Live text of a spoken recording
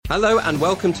Hello and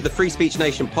welcome to the Free Speech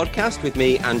Nation podcast with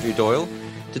me, Andrew Doyle.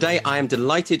 Today I am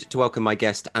delighted to welcome my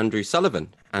guest, Andrew Sullivan.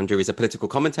 Andrew is a political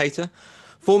commentator,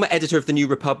 former editor of The New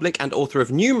Republic and author of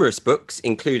numerous books,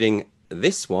 including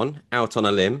this one, Out on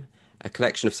a Limb, a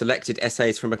collection of selected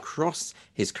essays from across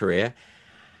his career.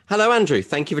 Hello, Andrew.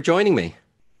 Thank you for joining me.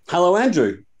 Hello,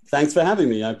 Andrew. Thanks for having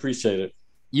me. I appreciate it.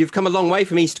 You've come a long way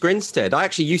from East Grinstead. I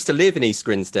actually used to live in East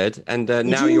Grinstead, and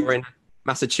now you're in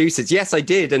Massachusetts. Yes, I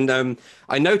did. And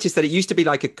I noticed that it used to be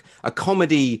like a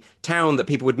comedy town that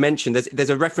people would mention. There's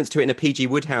a reference to it in a P.G.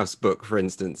 Wodehouse book, for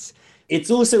instance.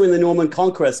 It's also in The Norman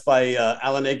Conquest by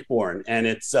Alan Ayckbourn. And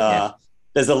it's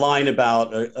there's a line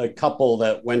about a couple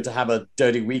that went to have a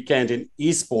dirty weekend in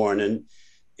Eastbourne, and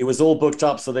it was all booked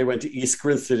up, so they went to East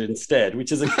Grinstead instead,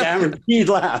 which is a guaranteed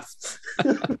laugh.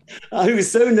 I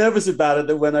was so nervous about it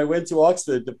that when I went to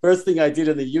Oxford, the first thing I did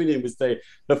in the union was say,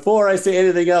 before I say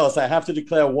anything else, I have to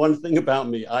declare one thing about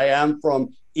me. I am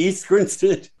from East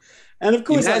Grinstead. And of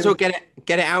course, you may as well get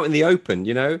it out in the open,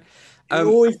 you know?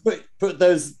 You always put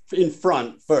those in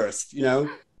front first, you know?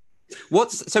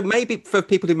 So maybe for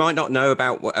people who might not know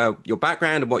about your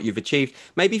background and what you've achieved,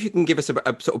 maybe if you can give us a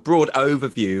sort of broad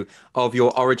overview of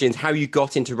your origins, how you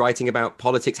got into writing about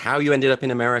politics, how you ended up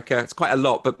in America. It's quite a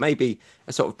lot, but maybe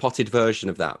a sort of potted version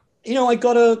of that. You know, I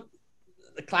got a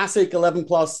classic 11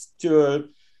 plus to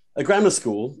a grammar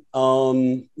school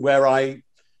where I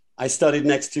studied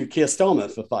next to Keir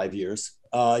Starmer for 5 years.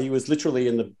 He was literally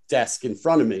in the desk in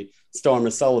front of me,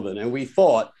 Starmer Sullivan, and we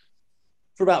fought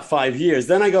for about 5 years.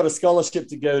 Then I got a scholarship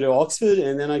to go to Oxford,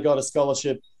 and then I got a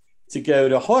scholarship to go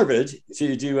to Harvard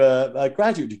to do a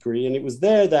graduate degree. And it was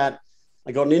there that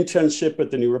I got an internship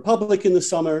at The New Republic in the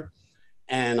summer,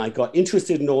 and I got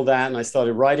interested in all that, and I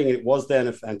started writing. It was then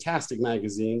a fantastic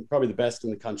magazine, probably the best in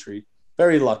the country.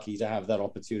 Very lucky to have that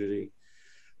opportunity.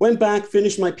 Went back,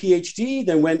 finished my PhD,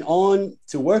 then went on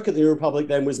to work at The New Republic,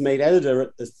 then was made editor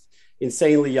at this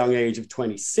insanely young age of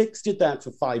 26, did that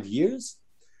for 5 years.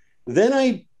 Then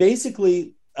I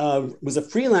basically was a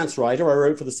freelance writer. I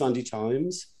wrote for the Sunday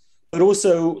Times, but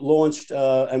also launched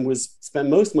and spent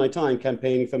most of my time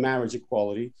campaigning for marriage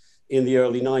equality in the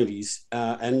early 90s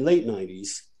and late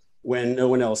 90s when no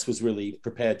one else was really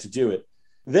prepared to do it.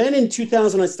 Then in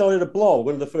 2000, I started a blog,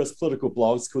 one of the first political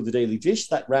blogs called The Daily Dish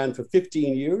that ran for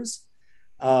 15 years,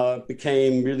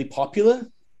 became really popular.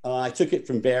 I took it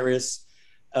from various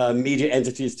media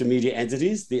entities to media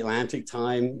entities, The Atlantic,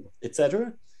 Time,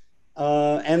 etc.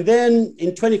 And then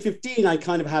in 2015, I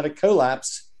kind of had a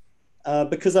collapse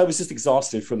because I was just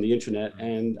exhausted from the internet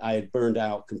and I had burned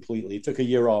out completely. Took a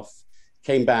year off,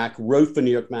 came back, wrote for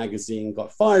New York Magazine,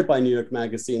 got fired by New York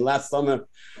Magazine last summer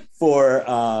for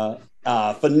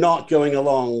not going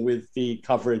along with the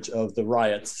coverage of the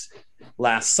riots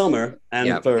last summer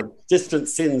and for distant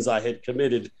sins I had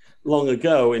committed long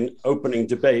ago in opening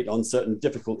debate on certain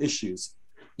difficult issues.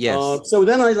 Yes. So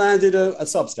then I landed a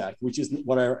Substack, which is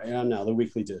what I am now, The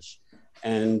Weekly Dish.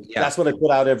 And that's what I put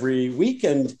out every week.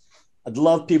 And I'd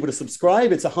love people to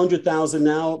subscribe. It's 100,000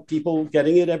 now, people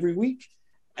getting it every week.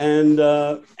 And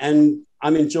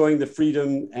I'm enjoying the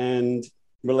freedom and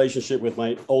relationship with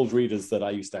my old readers that I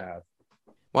used to have.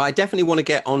 Well, I definitely want to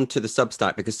get onto the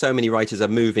Substack because so many writers are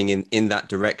moving in that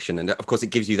direction. And of course, it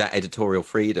gives you that editorial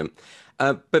freedom.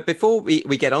 But before we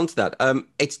get onto that,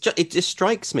 it just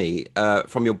strikes me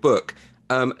from your book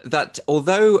that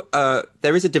although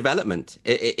there is a development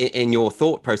in your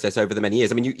thought process over the many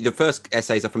years, I mean, the first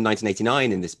essays are from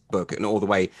 1989 in this book and all the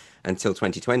way until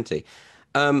 2020.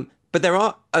 But there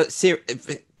are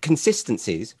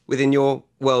consistencies within your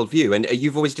worldview. And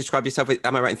you've always described yourself,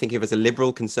 am I right in thinking of as a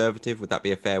liberal conservative? Would that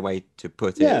be a fair way to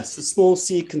put it? Yes, a small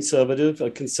c conservative,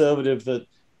 a conservative that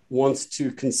wants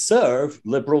to conserve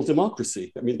liberal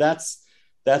democracy. I mean, that's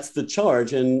the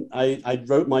charge. And I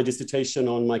wrote my dissertation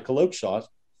on Michael Oakeshott,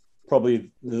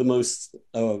 probably the most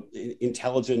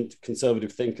intelligent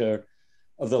conservative thinker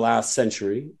of the last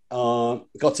century.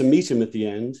 Got to meet him at the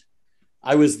end.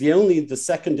 I was the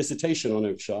second dissertation on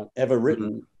Oakeshott ever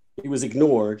written. Mm-hmm. It was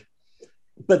ignored.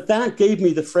 But that gave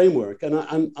me the framework. And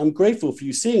I'm grateful for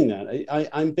you seeing that.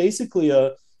 I'm basically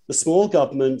a small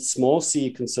government, small c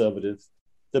conservative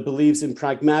that believes in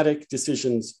pragmatic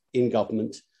decisions in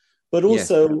government, but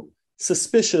also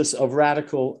suspicious of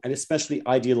radical and especially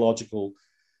ideological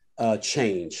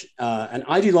change. And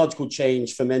ideological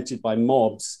change fomented by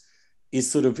mobs is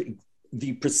sort of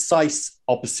the precise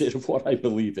opposite of what I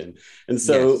believe in. And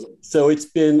so it's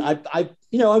been, I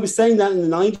was saying that in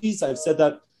the 90s, I've said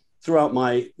that throughout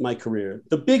my career.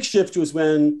 The big shift was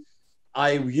when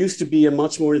I used to be a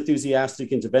much more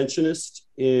enthusiastic interventionist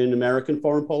in American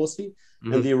foreign policy,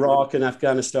 and the Iraq and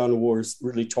Afghanistan wars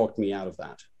really talked me out of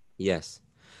that. Yes.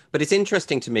 But it's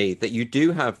interesting to me that you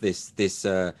do have this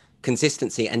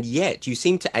consistency, and yet you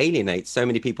seem to alienate so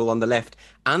many people on the left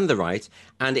and the right.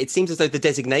 And it seems as though the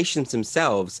designations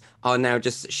themselves are now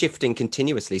just shifting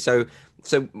continuously. So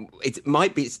it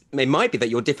might be that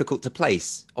you're difficult to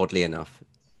place, oddly enough.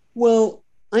 Well,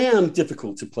 I am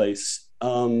difficult to place.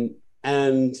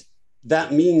 And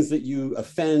that means that you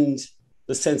offend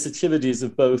the sensitivities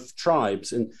of both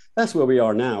tribes. And that's where we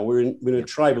are now. We're in a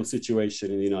tribal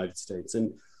situation in the United States.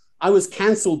 And I was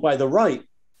canceled by the right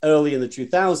early in the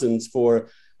 2000s for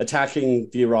attacking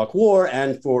the Iraq War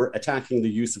and for attacking the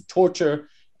use of torture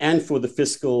and for the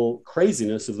fiscal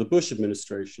craziness of the Bush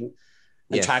administration.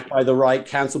 Yes. Attacked by the right,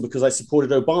 canceled because I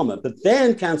supported Obama, but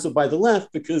then canceled by the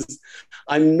left because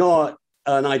I'm not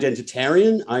an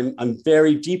identitarian. I'm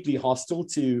very deeply hostile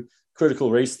to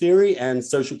critical race theory and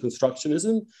social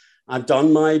constructionism. I've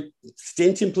done my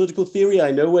stint in political theory.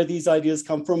 I know where these ideas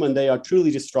come from, and they are truly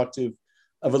destructive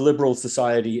of a liberal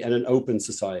society and an open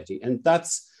society. And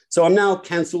that's so I'm now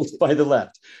cancelled by the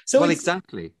left. So Well,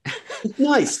 exactly. it's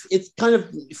nice. It's kind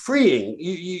of freeing.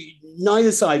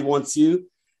 Neither side wants you.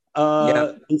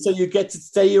 Yeah. And so you get to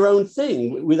say your own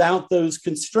thing without those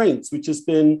constraints, which has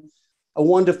been a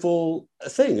wonderful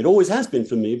thing. It always has been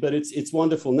for me, but it's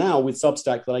wonderful now with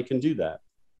Substack that I can do that.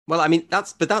 Well, I mean,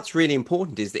 that's really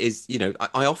important.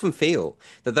 I often feel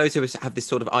that those who have this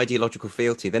sort of ideological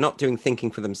fealty, they're not doing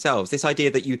thinking for themselves. This idea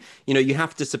that you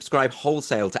have to subscribe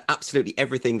wholesale to absolutely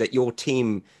everything that your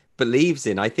team believes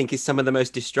in, I think, is some of the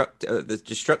most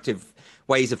destructive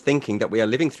ways of thinking that we are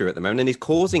living through at the moment, and is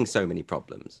causing so many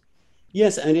problems.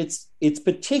 Yes, and it's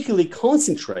particularly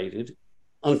concentrated,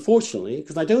 unfortunately,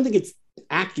 because I don't think it's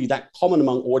actually that common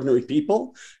among ordinary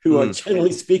people who are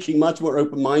generally speaking much more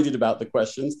open-minded about the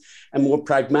questions and more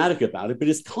pragmatic about it. But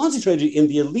it's concentrated in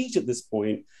the elite at this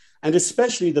point, and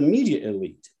especially the media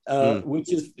elite, which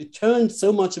has turned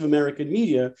so much of American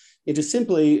media into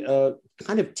simply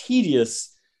kind of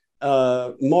tedious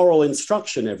moral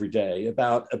instruction every day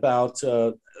about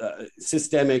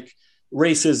systemic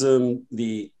racism,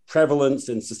 the prevalence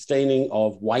and sustaining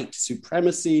of white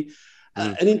supremacy,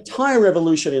 an entire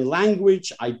revolution in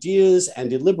language, ideas,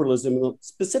 and illiberalism,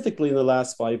 specifically in the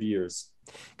last 5 years.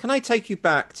 Can I take you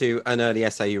back to an early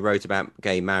essay you wrote about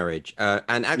gay marriage?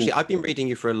 And actually, I've been reading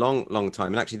you for a long, long time.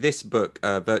 And actually, this book,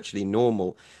 Virtually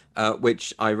Normal,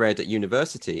 which I read at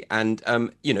university. And,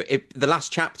 the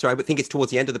last chapter, I would think it's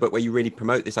towards the end of the book where you really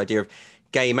promote this idea of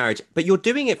gay marriage. But you're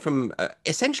doing it from,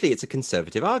 essentially, it's a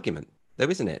conservative argument, though,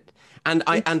 isn't it? And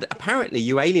apparently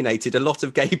you alienated a lot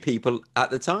of gay people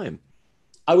at the time.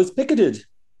 I was picketed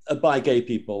by gay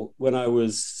people when I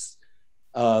was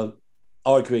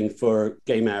arguing for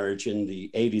gay marriage in the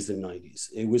 80s and 90s.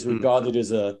 It was regarded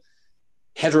as a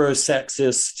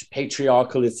heterosexist,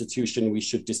 patriarchal institution we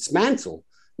should dismantle,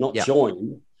 not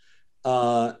join.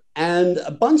 And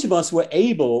a bunch of us were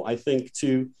able, I think,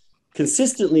 to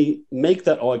consistently make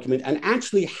that argument, and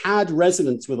actually had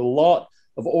resonance with a lot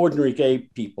of ordinary gay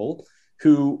people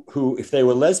who, if they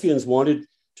were lesbians, wanted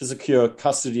to secure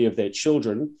custody of their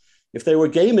children. If they were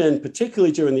gay men,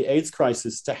 particularly during the AIDS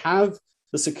crisis, to have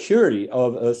the security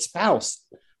of a spouse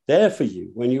there for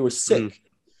you when you were sick.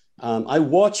 I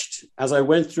watched, as I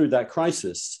went through that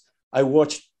crisis, I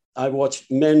watched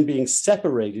men being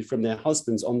separated from their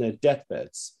husbands on their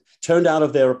deathbeds, turned out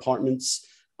of their apartments,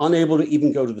 unable to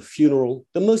even go to the funeral,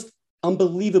 the most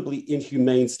unbelievably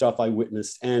inhumane stuff I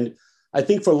witnessed. And I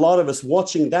think for a lot of us,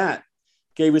 watching that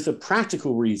gave us a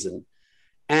practical reason.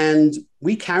 And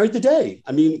we carried the day.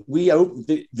 I mean,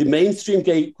 the mainstream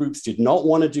gay groups did not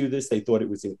want to do this. They thought it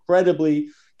was incredibly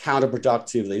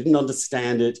counterproductive. They didn't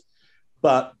understand it.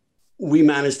 But we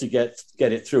managed to get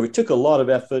it through. It took a lot of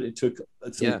effort. It took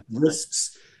some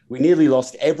risks. We nearly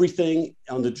lost everything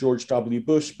under George W.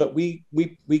 Bush, but we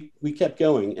kept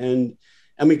going, and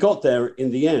we got there in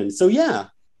the end. So yeah,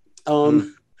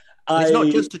 it's not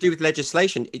just to do with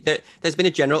legislation. There's been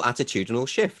a general attitudinal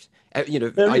shift.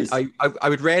 I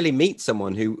would rarely meet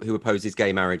someone who opposes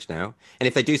gay marriage now, and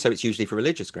if they do so, it's usually for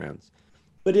religious grounds.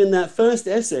 But in that first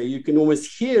essay, you can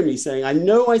almost hear me saying, "I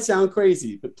know I sound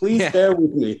crazy, but please bear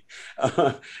with me."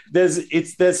 There's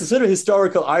a sort of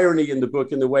historical irony in the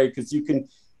book, in the way, because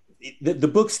the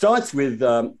book starts with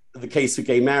the case for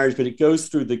gay marriage, but it goes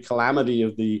through the calamity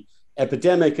of the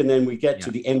epidemic, and then we get to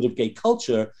the end of gay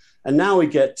culture. And now we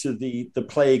get to the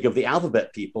plague of the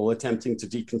alphabet people attempting to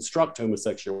deconstruct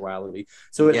homosexuality.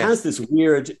 So it has this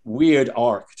weird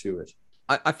arc to it.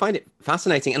 I find it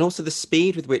fascinating. And also the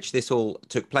speed with which this all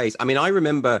took place. I mean, I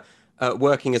remember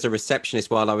working as a receptionist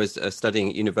while I was studying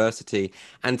at university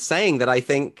and saying that I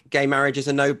think gay marriage is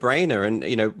a no-brainer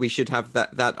and, we should have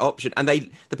that option. And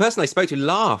the person I spoke to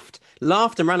laughed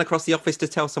laughed and ran across the office to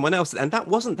tell someone else. And that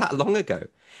wasn't that long ago.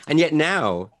 And yet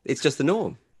now it's just the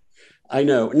norm. I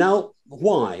know. Now,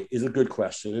 why is a good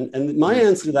question. And my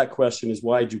answer to that question is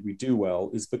why did we do well?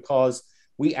 Is because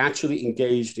we actually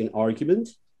engaged in argument.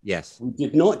 Yes. We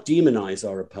did not demonize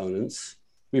our opponents.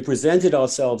 We presented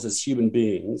ourselves as human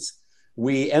beings.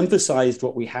 We emphasized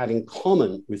what we had in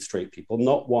common with straight people,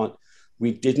 not what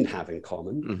we didn't have in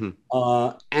common.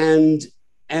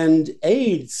 And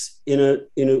AIDS, in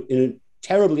a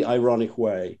terribly ironic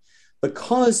way,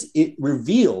 because it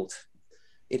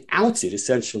outed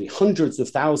essentially hundreds of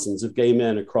thousands of gay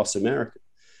men across America.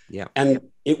 Yeah. And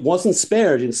it wasn't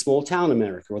spared in small town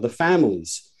America, or the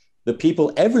families, the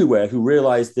people everywhere who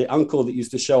realized the uncle that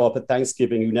used to show up at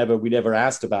Thanksgiving we never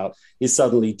asked about is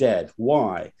suddenly dead.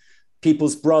 Why?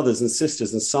 People's brothers and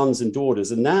sisters and sons and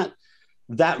daughters. And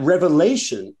that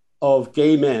revelation of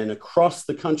gay men across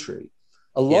the country,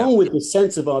 along with the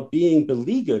sense of our being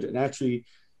beleaguered and actually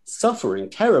suffering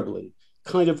terribly,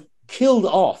 kind of killed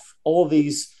off all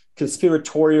these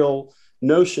conspiratorial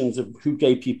notions of who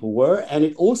gay people were. And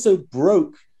it also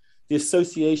broke the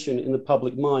association in the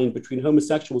public mind between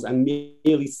homosexuals and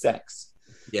merely sex.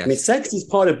 Yes. I mean, sex is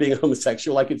part of being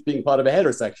homosexual, like it's being part of a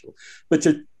heterosexual. But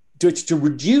to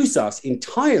reduce us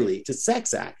entirely to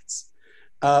sex acts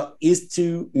is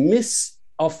to miss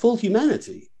our full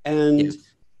humanity. And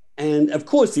of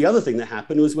course, the other thing that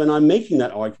happened was when I'm making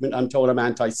that argument, I'm told I'm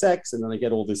anti-sex, and then I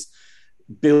get all this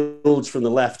bilge from the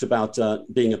left about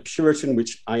being a Puritan,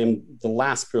 which I am the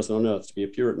last person on earth to be a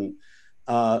Puritan.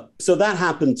 So that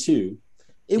happened too.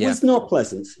 It was not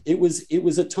pleasant. It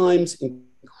was at times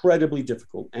incredibly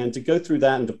difficult. And to go through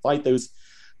that and to fight those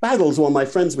battles while my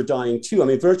friends were dying too. I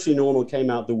mean, Virtually Normal came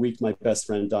out the week my best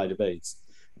friend died of AIDS.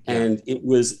 Yeah. And it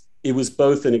was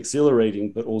both an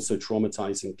exhilarating but also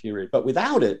traumatizing period. But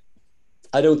without it,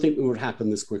 I don't think it would happen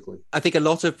this quickly. I think a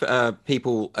lot of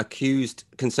people accused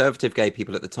conservative gay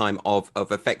people at the time of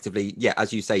effectively,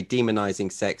 as you say,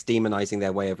 demonizing sex, demonizing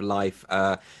their way of life.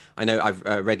 I know I've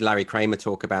read Larry Kramer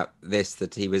talk about this,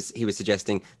 that he was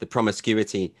suggesting that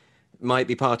promiscuity might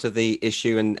be part of the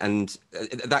issue, and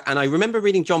I remember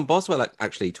reading John Boswell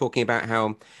actually talking about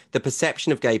how the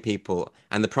perception of gay people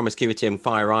and the promiscuity on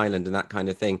Fire Island and that kind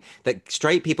of thing, that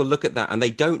straight people look at that and they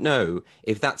don't know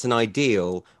if that's an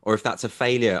ideal or if that's a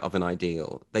failure of an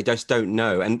ideal. They just don't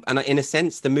know. And in a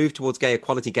sense, the move towards gay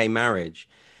equality, gay marriage,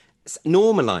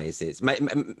 normalizes,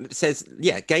 says,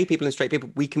 gay people and straight people,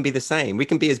 we can be the same. We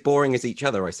can be as boring as each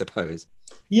other, I suppose.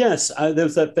 Yes, there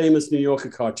was that famous New Yorker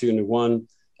cartoon of one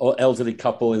elderly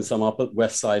couple in some Upper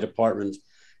West Side apartment,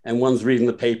 and one's reading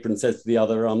the paper and says to the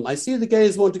other, I see the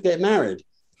gays want to get married.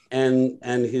 And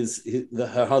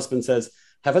her husband says,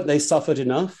 haven't they suffered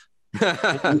enough?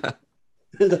 That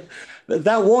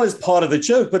was part of the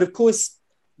joke, but of course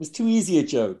it was too easy a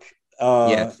joke.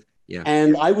 Yeah.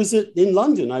 And I was in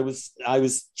London. I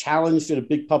was challenged at a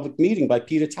big public meeting by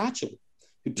Peter Tatchell,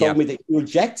 who told me that he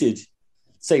rejected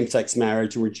same-sex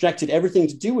marriage and rejected everything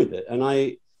to do with it. And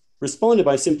I responded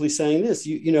by simply saying this,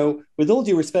 you know, with all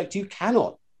due respect, you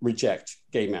cannot reject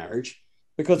gay marriage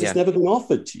because it's never been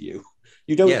offered to you.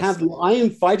 You don't have, I am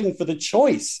fighting for the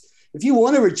choice. If you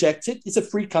want to reject it, it's a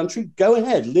free country. Go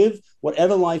ahead, live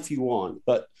whatever life you want.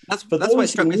 But that's why it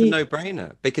struck me as a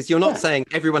no-brainer, because you're not saying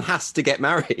everyone has to get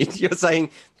married. You're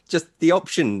saying just the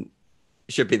option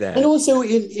should be there. And also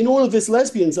in all of this,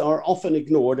 lesbians are often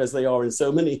ignored, as they are in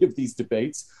so many of these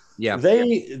debates. Yeah,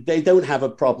 they don't have a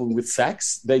problem with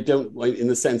sex. They don't, in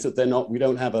the sense that we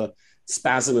don't have a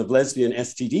spasm of lesbian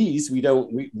STDs.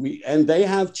 And they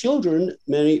have children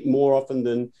many more often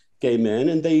than gay men,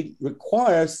 and they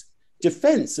require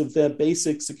defense of their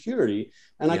basic security.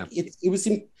 And it was,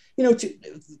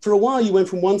 for a while you went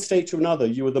from one state to another.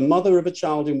 You were the mother of a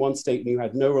child in one state and you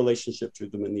had no relationship to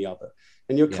them in the other.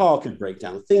 And your car could break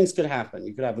down. Things could happen.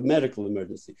 You could have a medical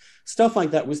emergency. Stuff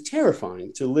like that was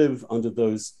terrifying to live under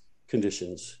those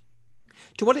conditions.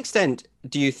 To what extent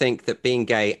do you think that being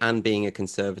gay and being a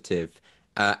conservative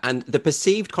and the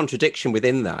perceived contradiction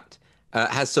within that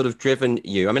has sort of driven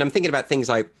you? I mean, I'm thinking about things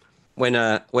like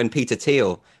when Peter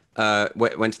Thiel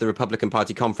went to the Republican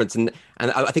Party conference, and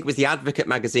I think it was The Advocate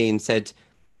magazine said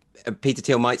Peter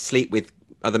Thiel might sleep with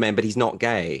other men, but he's not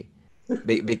gay,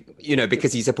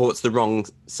 because he supports the wrong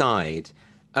side.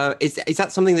 Is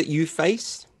that something that you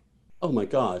faced? Oh my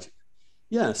God,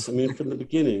 yes. I mean, from the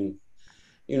beginning,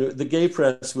 the gay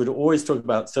press would always talk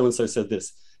about so-and-so said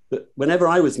this, but whenever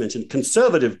I was mentioned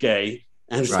conservative gay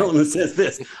and someone says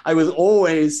this, I was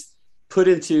always put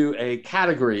into a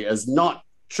category as not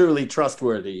truly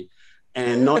trustworthy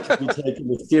and not to be taken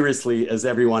as seriously as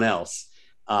everyone else.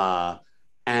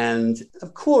 And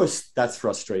of course, that's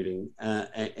frustrating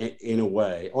in a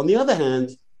way. On the other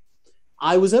hand,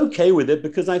 I was okay with it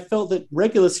because I felt that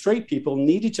regular straight people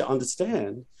needed to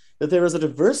understand that there is a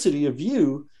diversity of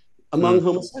view among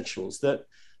homosexuals, that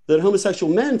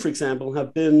homosexual men, for example,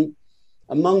 have been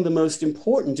among the most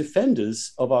important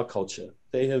defenders of our culture.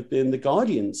 They have been the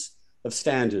guardians of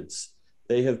standards.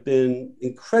 They have been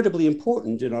incredibly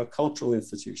important in our cultural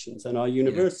institutions and our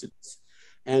universities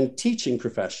and teaching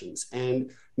professions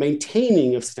and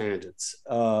maintaining of standards.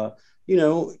 You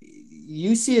know,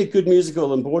 you see a good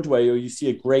musical in Broadway or you see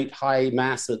a great high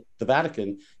mass at the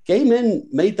Vatican, gay men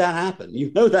made that happen.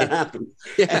 You know that happened.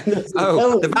 Yeah.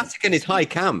 Oh, the Vatican is high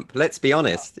camp, let's be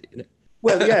honest.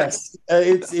 Well, yes,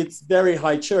 it's very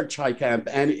high church, high camp,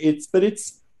 and but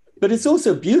it's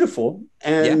also beautiful.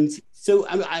 And so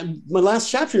my last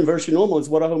chapter in Virtue Normal is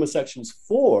what are homosexuals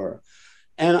for?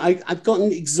 And I've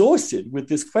gotten exhausted with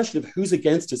this question of who's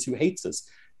against us, who hates us.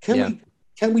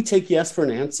 Can we take yes for an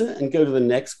answer and go to the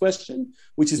next question,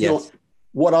 which is not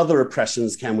what other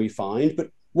oppressions can we find,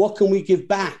 but what can we give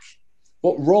back?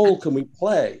 What role can we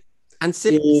play? And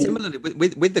similarly,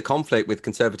 with the conflict with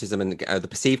conservatism and the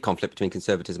perceived conflict between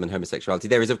conservatism and homosexuality,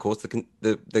 there is, of course,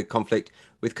 the conflict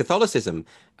with Catholicism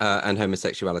and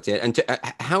homosexuality. And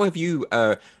how have you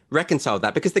reconciled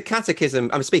that? Because the Catechism,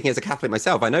 I'm speaking as a Catholic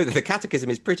myself, I know that the Catechism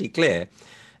is pretty clear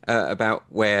about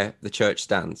where the Church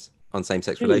stands on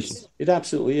same-sex relations. It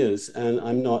absolutely is. And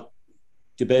I'm not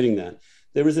debating that.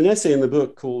 There is an essay in the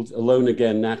book called Alone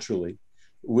Again Naturally,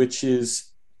 which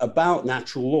is about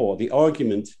natural law, the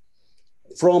argument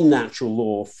from natural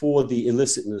law for the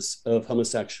illicitness of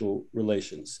homosexual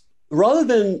relations. Rather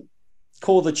than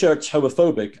call the church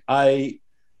homophobic, I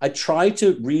tried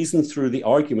to reason through the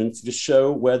arguments to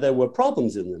show where there were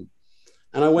problems in them.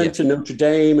 And I went to Notre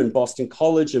Dame and Boston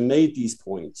College and made these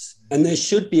points. And there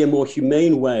should be a more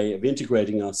humane way of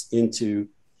integrating us into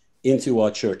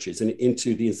our churches and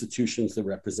into the institutions that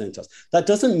represent us. That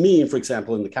doesn't mean, for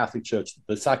example, in the Catholic Church,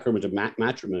 the sacrament of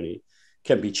matrimony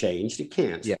can be changed. It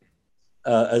can't. Yeah.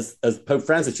 As Pope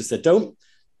Francis just said, don't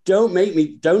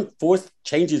force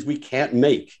changes we can't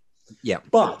make. Yeah.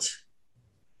 But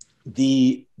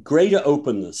the greater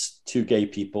openness to gay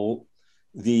people,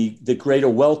 the greater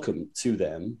welcome to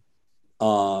them,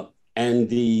 and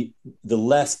the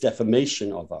less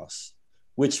defamation of us,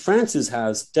 which Francis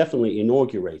has definitely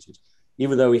inaugurated,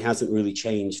 even though he hasn't really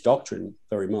changed doctrine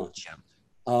very much,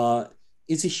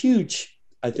 is a huge,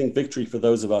 I think, victory for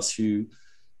those of us who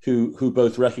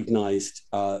both recognized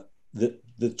that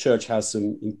the church has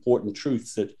some important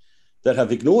truths that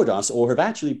have ignored us or have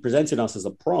actually presented us as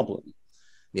a problem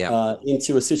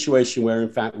into a situation where, in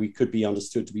fact, we could be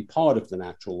understood to be part of the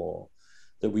natural law,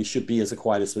 that we should be as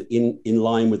Aquinas in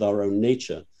line with our own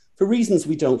nature for reasons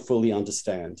we don't fully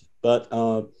understand. But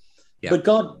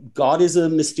God is a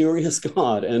mysterious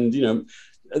God. And, you know,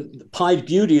 Pied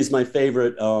Beauty is my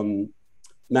favorite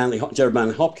Jared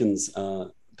Manley Hopkins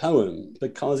poem,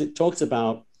 because it talks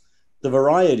about the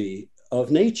variety of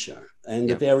nature and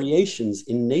the variations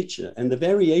in nature. And the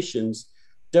variations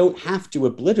don't have to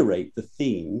obliterate the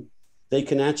theme. They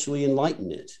can actually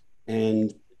enlighten it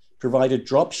and provide a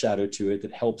drop shadow to it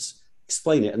that helps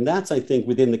explain it. And that's, I think,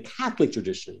 within the Catholic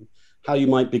tradition, how you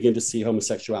might begin to see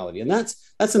homosexuality. And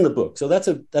that's in the book. So that's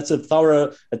a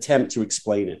thorough attempt to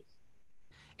explain it.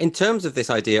 In terms of this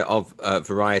idea of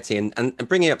variety and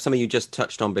bringing up something you just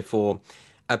touched on before,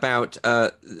 about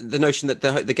the notion that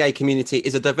the gay community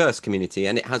is a diverse community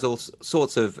and it has all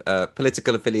sorts of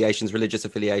political affiliations, religious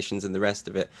affiliations, and the rest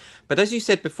of it. But as you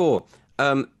said before,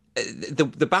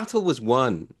 the battle was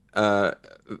won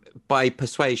by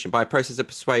persuasion, by a process of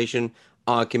persuasion,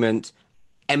 argument,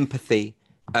 empathy,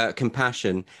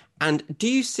 compassion. And do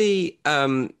you see,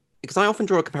 because I often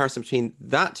draw a comparison between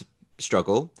that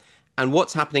struggle and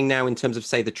what's happening now in terms of,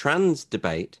 say, the trans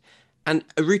debate, and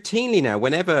routinely now,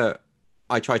 whenever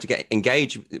I try to get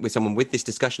engaged with someone with this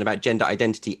discussion about gender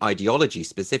identity ideology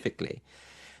specifically,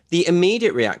 the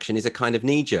immediate reaction is a kind of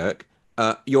knee-jerk,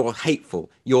 you're hateful,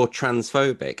 you're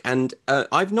transphobic. And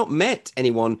I've not met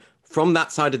anyone from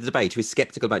that side of the debate who is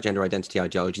skeptical about gender identity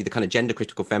ideology, the kind of gender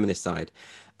critical feminist side,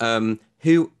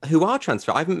 who are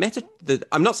transphobic. I haven't met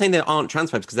I'm not saying there aren't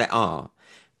transphobes, because there are,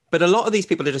 but a lot of these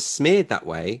people are just smeared that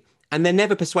way and they're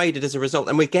never persuaded as a result.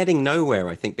 And we're getting nowhere,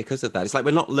 I think, because of that. It's like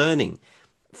we're not learning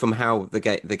from how the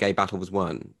gay battle was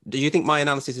won. Do you think my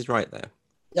analysis is right there?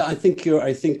 Yeah, I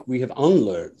think we have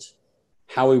unlearned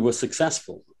how we were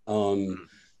successful. But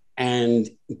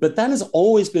that has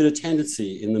always been a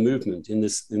tendency in the movement, in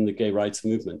the gay rights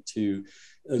movement, to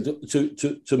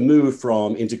move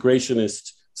from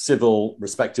integrationist civil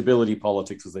respectability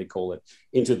politics, as they call it,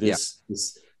 into this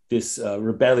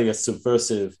rebellious,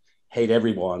 subversive, hate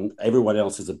everyone. Everyone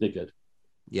else is a bigot.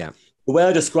 Yeah. The way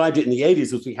I described it in the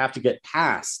 80s was we have to get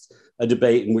past a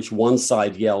debate in which one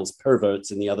side yells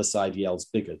perverts and the other side yells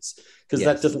bigots, because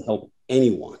that doesn't help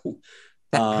anyone.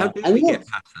 How do we get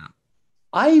past that?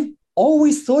 I've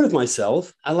always thought of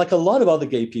myself, and like a lot of other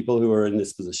gay people who are in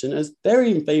this position, as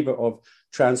very in favor of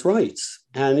trans rights.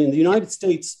 And in the United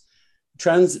States,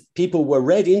 trans people were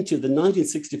read into the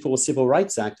 1964 Civil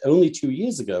Rights Act only 2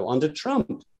 years ago under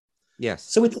Trump.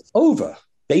 Yes. So it's over,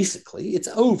 basically. It's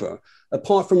over,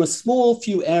 apart from a small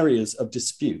few areas of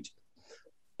dispute.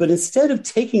 But instead of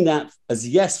taking that as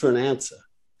yes for an answer,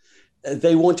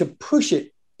 they want to push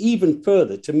it even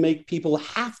further to make people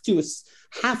have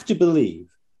to believe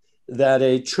that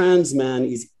a trans man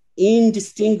is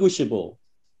indistinguishable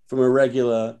from a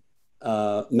regular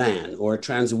man, or a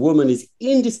trans woman is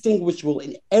indistinguishable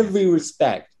in every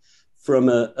respect from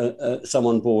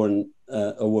someone born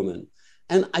a woman.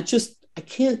 And I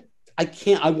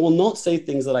will not say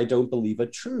things that I don't believe are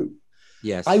true.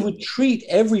 Yes. I would treat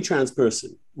every trans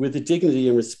person with the dignity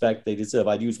and respect they deserve.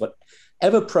 I'd use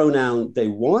whatever pronoun they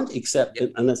want, except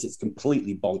unless it's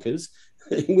completely bonkers,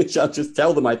 in which I'll just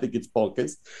tell them I think it's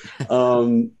bonkers.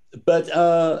 And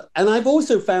I've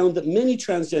also found that many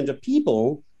transgender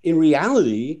people, in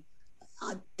reality,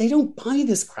 they don't buy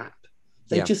this crap.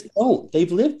 They just don't.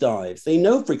 They've lived lives. They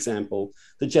know, for example,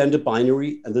 the gender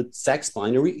binary and the sex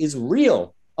binary is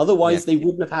real. Otherwise, they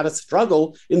wouldn't have had a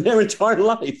struggle in their entire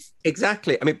life.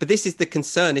 Exactly. I mean, but this is the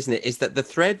concern, isn't it? Is that the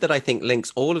thread that I think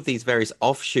links all of these various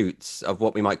offshoots of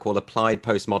what we might call applied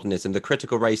postmodernism, the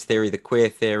critical race theory, the queer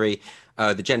theory,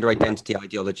 the gender identity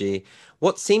ideology.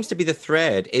 What seems to be the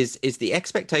thread is the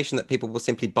expectation that people will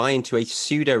simply buy into a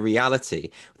pseudo reality.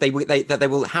 That they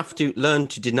will have to learn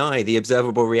to deny the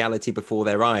observable reality before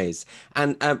their eyes.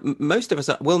 And most of us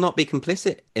will not be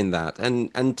complicit in that.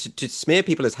 And to smear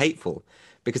people as hateful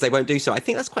because they won't do so. I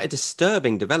think that's quite a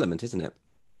disturbing development, isn't it?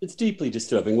 It's deeply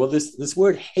disturbing. Well, this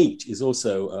word hate is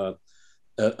also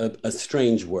a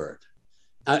strange word.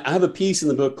 I have a piece in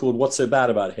the book called What's So Bad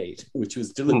About Hate, which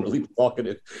was deliberately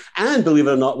provocative. And believe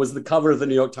it or not, was the cover of the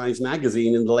New York Times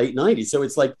Magazine in the late 90s. So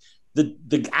it's like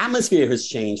the atmosphere has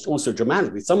changed also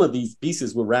dramatically. Some of these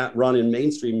pieces were run in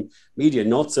mainstream media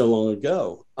not so long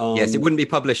ago. Yes, it wouldn't be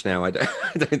published now, I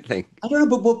don't think. I don't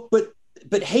know,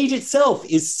 but hate itself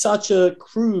is such a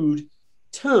crude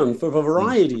term for a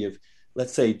variety of,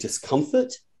 let's say,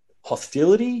 discomfort,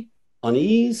 hostility,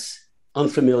 unease,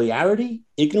 unfamiliarity,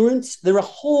 ignorance. There are a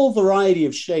whole variety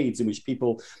of shades in which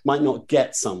people might not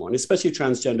get someone, especially a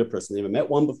transgender person. They never met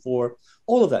one before,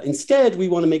 all of that. Instead, we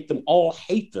want to make them all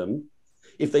hate them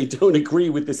if they don't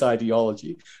agree with this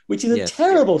ideology, which is a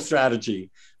terrible strategy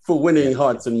for winning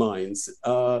hearts and minds.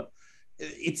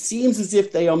 It seems as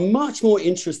if they are much more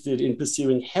interested in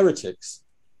pursuing heretics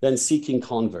than seeking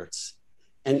converts.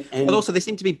 But also they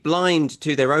seem to be blind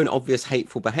to their own obvious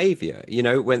hateful behavior,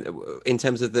 when in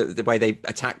terms of the way they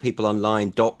attack people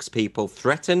online, dox people,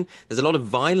 threaten. There's a lot of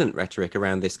violent rhetoric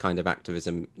around this kind of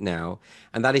activism now.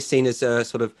 And that is seen as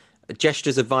sort of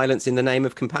gestures of violence in the name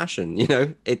of compassion.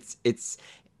 It's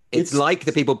like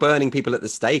the people burning people at the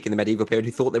stake in the medieval period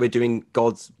who thought they were doing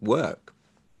God's work.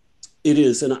 It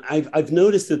is. And I've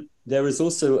noticed that there is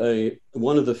also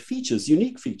one of the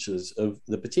unique features of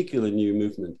the particular new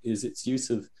movement is its use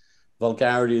of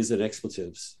vulgarities and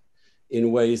expletives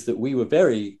in ways that we were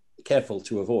very careful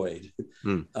to avoid.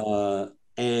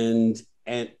 And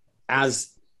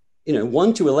as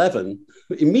 1 to 11,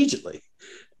 immediately,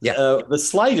 the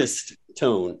slightest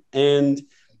tone. And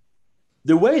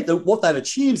the way that what that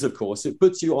achieves, of course, it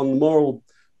puts you on the moral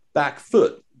back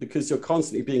foot because you're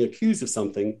constantly being accused of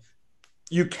something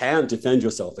you can't defend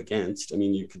yourself against. I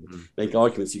mean, you can make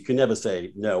arguments. You can never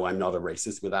say, no, I'm not a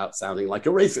racist without sounding like a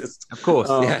racist. Of course,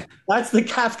 That's the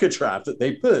Kafka trap that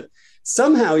they put.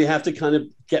 Somehow you have to kind of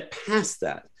get past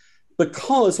that,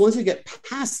 because once you get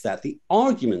past that, the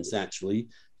arguments actually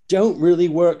don't really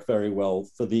work very well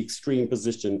for the extreme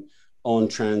position on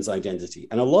trans identity.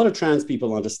 And a lot of trans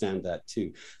people understand that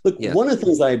too. Look, one of the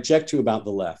things I object to about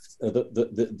the left,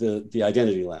 the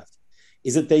identity left,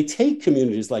 is that they take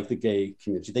communities like the gay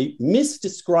community, they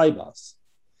misdescribe us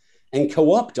and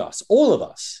co-opt us, all of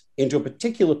us, into a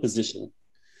particular position.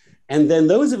 And then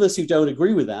those of us who don't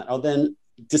agree with that are then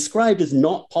described as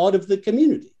not part of the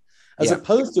community, as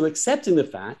opposed to accepting the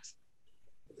fact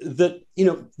that,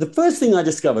 the first thing I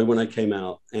discovered when I came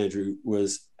out, Andrew,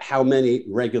 was how many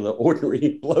regular,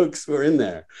 ordinary blokes were in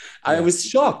there. I was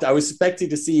shocked. I was expecting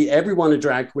to see everyone a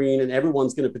drag queen and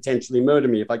everyone's going to potentially murder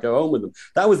me if I go home with them.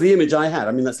 That was the image I had.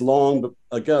 I mean, that's long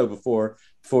ago before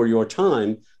your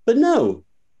time. But no,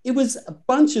 it was a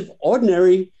bunch of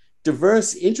ordinary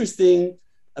diverse, interesting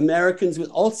Americans with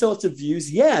all sorts of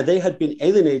views. Yeah, they had been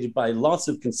alienated by lots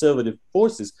of conservative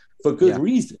forces for good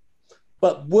reason.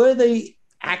 But were they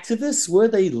activists? Were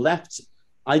they left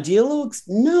ideologues?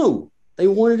 No. They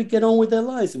wanted to get on with their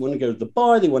lives. They want to go to the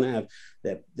bar. They want to have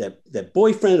their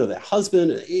boyfriend or their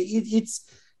husband.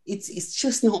 It's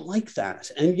just not like that.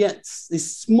 And yet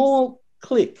this small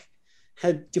clique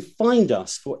had defined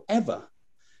us forever.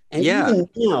 And even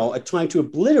now are trying to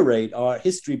obliterate our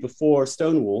history before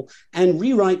Stonewall and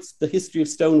rewrite the history of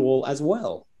Stonewall as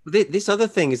well. This other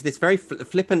thing is this very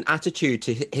flippant attitude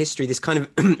to history, this kind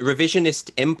of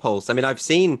revisionist impulse. I mean, I've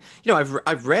seen,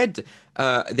 I've read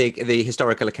the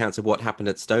historical accounts of what happened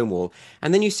at Stonewall,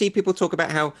 and then you see people talk about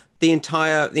how the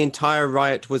entire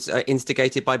riot was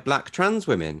instigated by black trans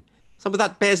women. Some of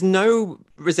that bears no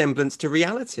resemblance to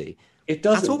reality. It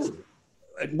doesn't.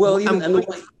 Well,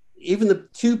 even the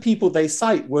two people they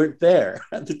cite weren't there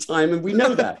at the time, and we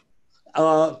know that.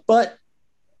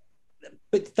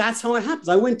 But that's how it happens.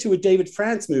 I went to a David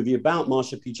France movie about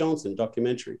Marsha P. Johnson,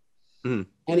 documentary, and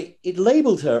it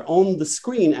labeled her on the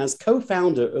screen as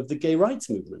co-founder of the gay rights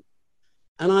movement.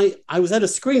 And I was at a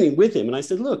screening with him, and I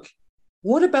said, look,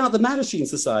 what about the Mattachine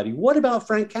Society? What about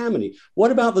Frank Kameny?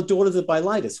 What about the Daughters of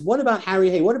Bilitis? What about Harry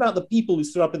Hay? What about the people who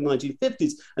stood up in the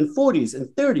 1950s and 40s and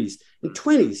 30s and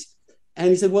 20s? And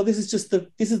he said, well, this is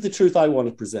the truth I want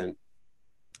to present.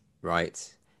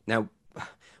 Right. Now,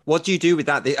 what do you do with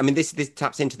that? I mean, this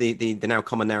taps into the now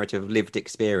common narrative of lived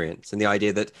experience and the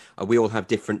idea that we all have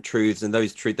different truths, and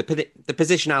those truths, the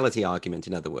positionality argument,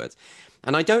 in other words.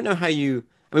 And I don't know how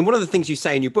I mean, one of the things you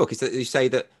say in your book is that you say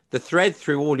that the thread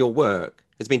through all your work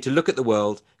has been to look at the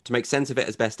world, to make sense of it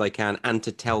as best I can, and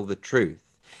to tell the truth.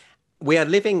 We are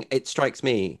living, it strikes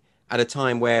me, at a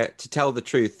time where to tell the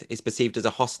truth is perceived as a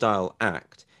hostile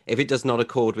act if it does not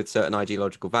accord with certain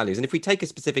ideological values. And if we take a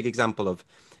specific example of,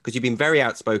 because you've been very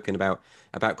outspoken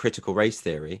about critical race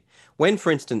theory, when,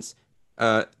 for instance,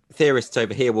 theorists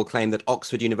over here will claim that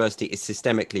Oxford University is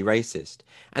systemically racist,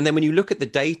 and then when you look at the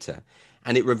data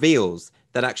and it reveals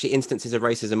that actually instances of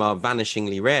racism are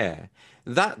vanishingly rare,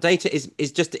 that data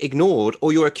is just ignored,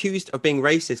 or you're accused of being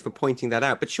racist for pointing that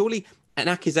out. But surely an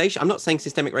accusation, I'm not saying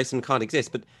systemic racism can't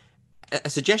exist, but a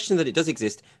suggestion that it does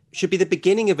exist should be the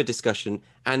beginning of a discussion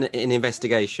and an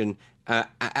investigation,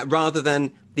 rather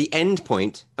than the end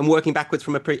point and working backwards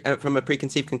from a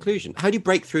preconceived conclusion. How do you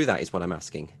break through that is what I'm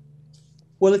asking.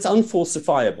 Well, it's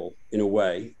unfalsifiable in a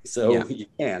way, so you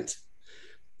can't.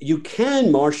 You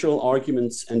can marshal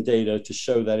arguments and data to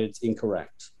show that it's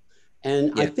incorrect.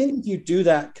 And I think if you do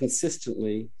that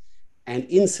consistently and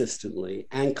insistently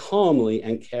and calmly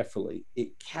and carefully,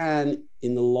 it can,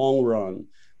 in the long run,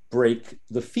 break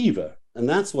the fever. And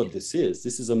that's what this is.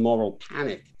 This is a moral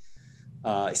panic,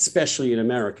 especially in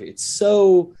America. It's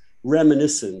so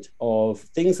reminiscent of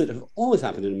things that have always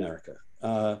happened in America,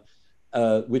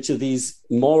 which are these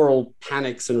moral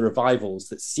panics and revivals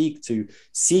that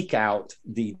seek out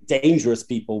the dangerous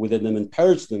people within them and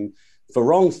purge them for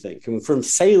wrong thinking. From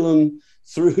Salem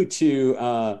through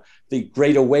to the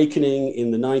Great Awakening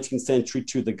in the 19th century,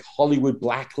 to the Hollywood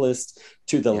blacklist,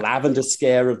 to the Lavender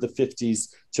Scare of the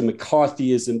 50s, to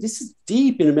McCarthyism. This is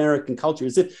deep in American culture,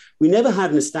 as if we never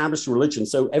had an established religion.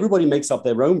 So everybody makes up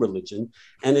their own religion,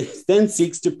 and it then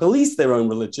seeks to police their own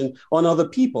religion on other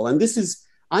people. And this is,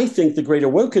 I think, the Great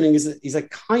Awakening is a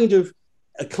kind of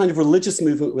religious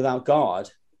movement without God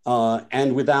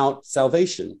and without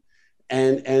salvation.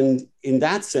 And in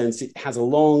that sense, it has a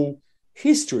long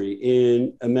history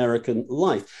in American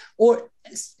life. Or,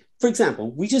 for example,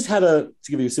 we just had to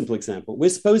give you a simple example, we're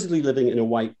supposedly living in a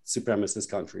white supremacist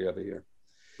country over here.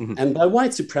 Mm-hmm. And by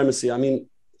white supremacy, I mean,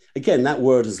 again, that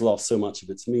word has lost so much of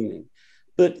its meaning.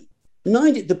 But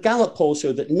the Gallup poll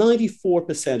showed that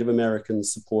 94% of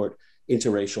Americans support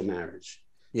interracial marriage.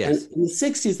 Yes. And in the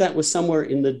 60s, that was somewhere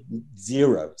in the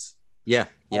zeros. Yeah.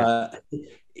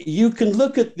 You can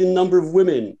look at the number of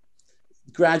women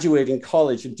graduating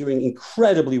college and doing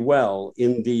incredibly well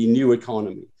in the new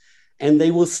economy. And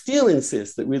they will still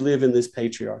insist that we live in this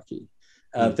patriarchy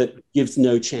that gives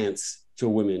no chance to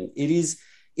women.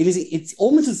 It's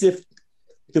almost as if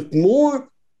the more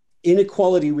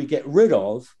inequality we get rid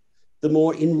of, the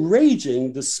more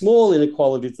enraging the small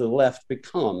inequalities to the left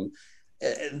become.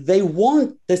 They're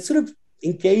sort of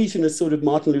engaged in a sort of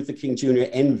Martin Luther King Jr.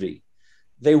 envy.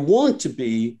 They want to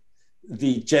be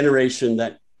the generation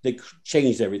that they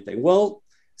changed everything. Well,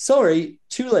 sorry,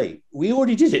 too late. We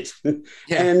already did it.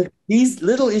 Yeah. And these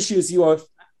little issues you are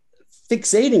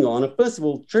fixating on are, first of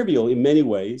all, trivial in many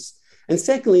ways, and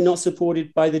secondly, not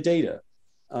supported by the data.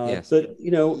 Yes. But,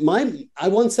 I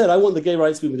once said, I want the gay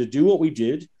rights movement to do what we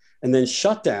did and then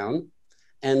shut down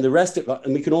and the rest of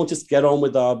and we can all just get on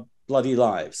with our bloody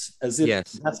lives, as if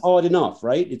Yes. that's hard enough,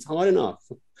 right? It's hard enough.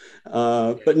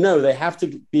 But no, they have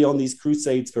to be on these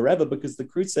crusades forever, because the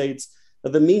crusades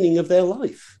are the meaning of their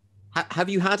life. Have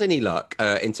you had any luck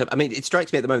in terms? I mean, it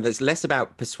strikes me at the moment that it's less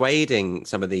about persuading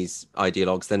some of these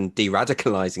ideologues than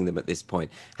de-radicalizing them at this point.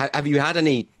 Have you had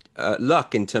any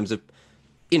luck in terms of,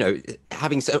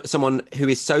 having someone who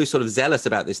is so sort of zealous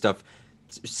about this stuff,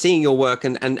 seeing your work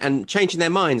and changing their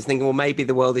minds, thinking, well, maybe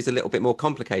the world is a little bit more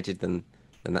complicated than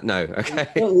that? No, okay.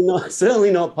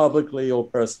 Certainly not publicly or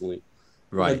personally.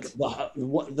 Right. Like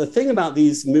the thing about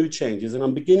these mood changes, and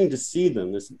I'm beginning to see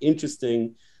them, there's some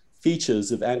interesting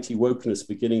features of anti-wokeness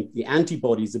the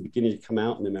antibodies are beginning to come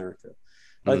out in America.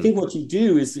 But I think what you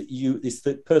do is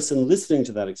the person listening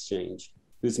to that exchange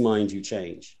whose mind you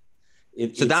change.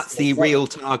 So that's the real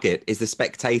target, is the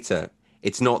spectator.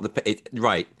 It's not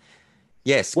right.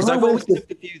 Yes, because I've always had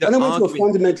the view that when I went to a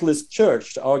fundamentalist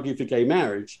church to argue for gay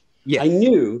marriage, yeah. I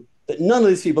knew that none of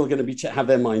these people are going to have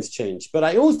their minds changed. But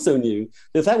I also knew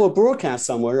that if that were broadcast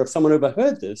somewhere, if someone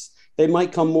overheard this, they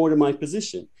might come more to my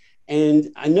position.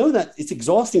 And I know that it's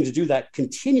exhausting to do that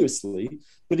continuously,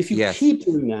 but if you keep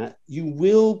doing that, you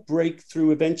will break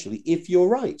through eventually, if you're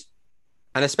right.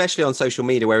 And especially on social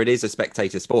media, where it is a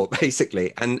spectator sport,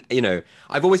 basically. And,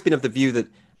 I've always been of the view that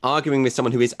arguing with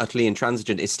someone who is utterly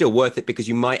intransigent is still worth it, because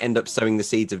you might end up sowing the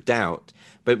seeds of doubt.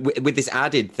 But with this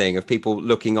added thing of people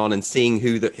looking on and seeing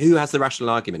who has the rational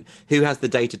argument, who has the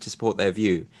data to support their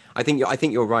view, I think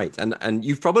you're right. And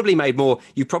you've probably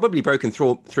broken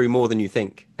through more than you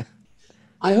think.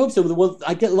 I hope so. Well,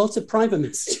 I get lots of private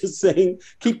messages saying,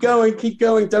 keep going,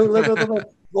 don't let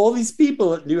all these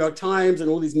people at New York Times and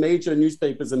all these major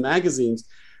newspapers and magazines.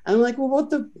 And I'm like, well,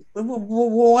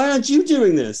 why aren't you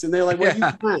doing this? And they're like, well, you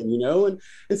can,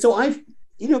 And so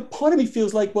part of me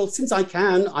feels like, well, since I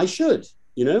can, I should,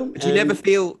 Do you never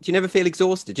feel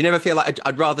exhausted? Do you never feel like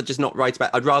I'd rather just not write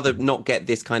about, I'd rather not get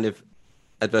this kind of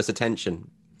adverse attention?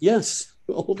 Yes,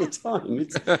 all the time.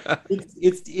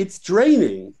 It's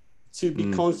draining to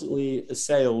be constantly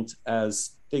assailed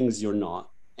as things you're not,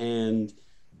 and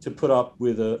to put up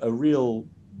with a real,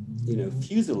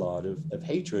 fusillade of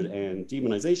hatred and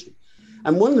demonization.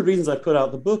 And one of the reasons I put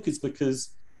out the book is because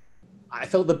I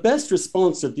felt the best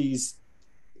response of these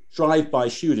drive-by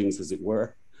shootings, as it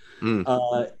were,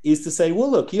 is to say,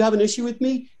 well, look, you have an issue with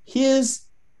me? Here's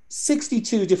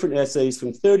 62 different essays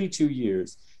from 32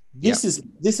 years. This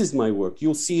is my work.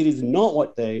 You'll see it is not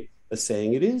what they are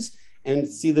saying it is, and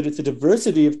see that it's a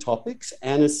diversity of topics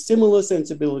and a similar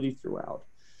sensibility throughout.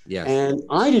 Yes. And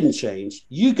I didn't change.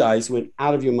 You guys went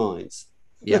out of your minds.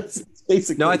 Yes.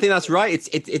 Basically. No, I think that's right.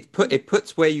 It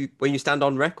puts where you stand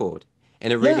on record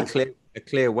in a really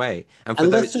clear way. And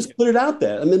let's just put it out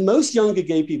there. I mean, most younger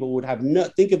gay people would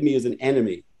think of me as an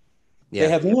enemy. Yeah. They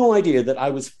have no idea that I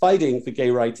was fighting for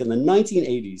gay rights in the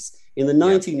 1980s, in the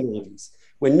 1990s.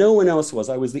 When no one else was.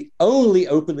 I was the only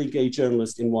openly gay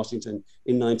journalist in Washington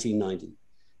in 1990.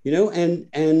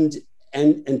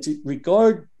 And to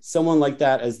regard someone like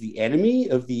that as the enemy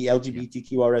of the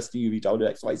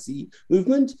LGBTQRSTUVXYC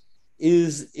movement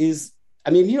is I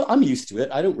mean, I'm used to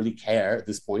it. I don't really care at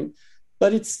this point,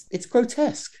 but it's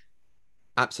grotesque.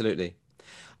 Absolutely.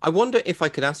 I wonder if I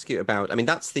could ask you about, I mean,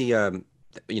 that's the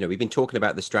we've been talking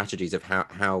about the strategies of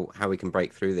how we can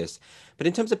break through this, but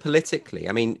in terms of politically,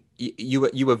 I mean, you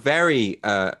were very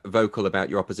vocal about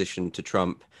your opposition to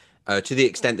Trump, to the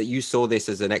extent that you saw this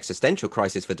as an existential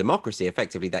crisis for democracy,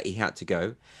 effectively, that he had to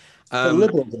go. For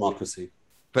liberal democracy.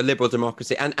 For liberal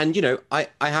democracy, and I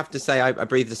have to say I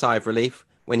breathed a sigh of relief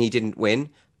when he didn't win.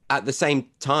 At the same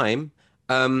time,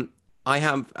 I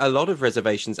have a lot of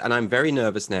reservations, and I'm very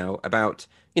nervous now about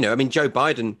I mean, Joe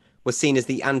Biden was seen as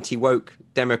the anti-woke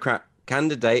Democrat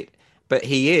candidate, but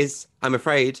he is, I'm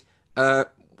afraid,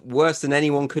 worse than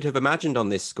anyone could have imagined on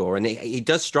this score. And he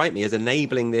does strike me as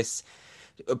enabling this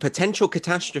potential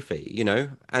catastrophe,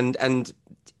 and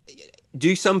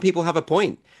do some people have a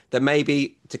point that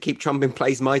maybe to keep Trump in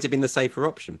place might have been the safer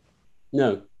option?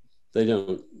 No, they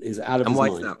don't. He's out of his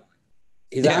mind. That?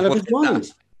 He's out of his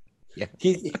mind. Yeah.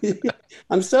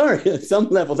 I'm sorry, at some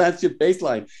level, that's your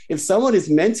baseline. If someone is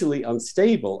mentally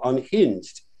unstable,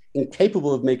 unhinged,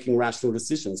 incapable of making rational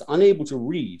decisions, unable to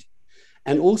read,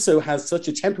 and also has such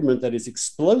a temperament that is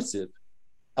explosive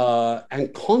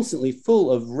and constantly full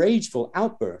of rageful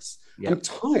outbursts, I'm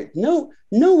tired. No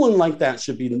one like that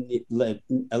should be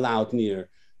allowed near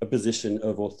a position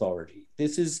of authority.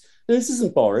 This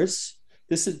isn't Boris.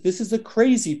 This is a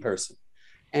crazy person.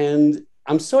 And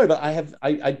I'm sorry, but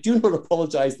I do not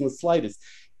apologize in the slightest.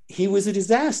 He was a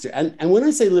disaster. And when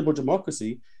I say liberal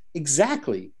democracy,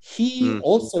 exactly, he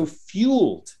also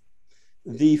fueled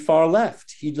the far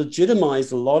left. He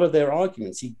legitimized a lot of their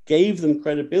arguments. He gave them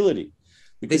credibility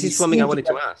because This is something I wanted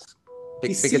to ask. he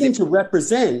Because seemed to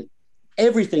represent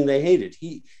everything they hated.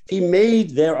 He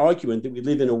made their argument that we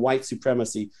live in a white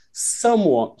supremacy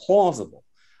somewhat plausible,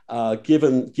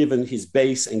 given his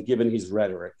base and given his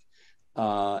rhetoric.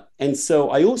 And so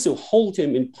I also hold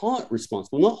him in part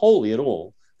responsible, not wholly at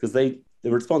all, because the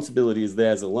responsibility is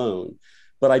theirs alone.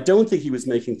 But I don't think he was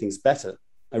making things better.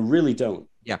 I really don't.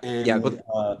 Yeah, And, yeah, but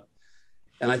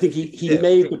and I think he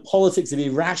made the politics of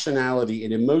irrationality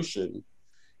and emotion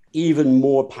even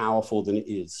more powerful than it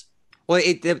is. well,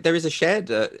 there is a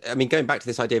shared. I mean, going back to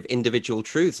this idea of individual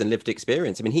truths and lived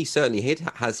experience. I mean, he certainly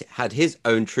has had his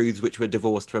own truths which were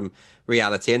divorced from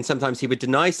reality, and sometimes he would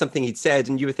deny something he'd said,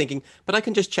 and you were thinking, "But I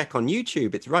can just check on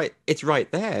YouTube. It's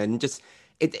right there." And just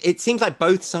it seems like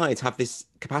both sides have this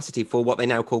capacity for what they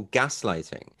now call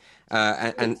gaslighting,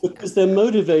 and because they're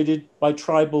motivated by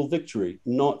tribal victory,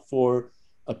 not for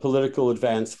a political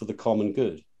advance for the common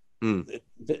good. mm,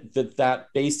 That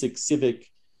basic civic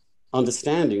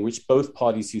understanding, which both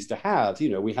parties used to have.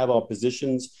 We have our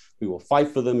positions, we will fight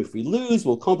for them. If we lose,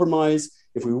 we'll compromise.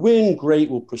 If we win, great,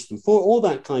 we'll push them forward. All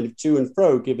that kind of to and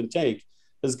fro, give and take,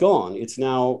 has gone. It's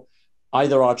now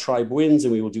either our tribe wins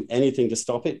and we will do anything to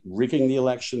stop it, rigging the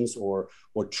elections or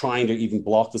trying to even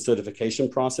block the certification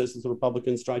process, as the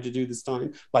Republicans tried to do this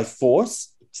time, by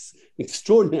force. It's an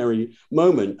extraordinary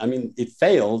moment. I mean, it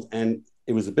failed and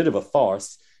it was a bit of a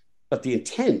farce, but the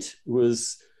intent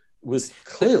was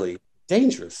clearly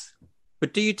dangerous.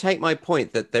 But do you take my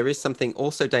point that there is something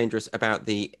also dangerous about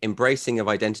the embracing of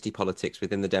identity politics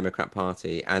within the Democrat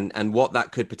Party and what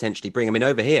that could potentially bring? I mean,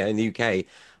 over here in the UK,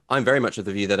 I'm very much of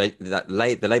the view that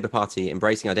the Labour Party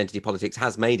embracing identity politics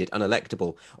has made it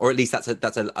unelectable, or at least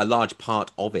that's a large part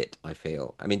of it, I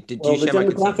feel. I mean, do you share my concern?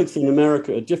 The demographics in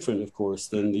America are different, of course,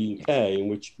 than the UK, in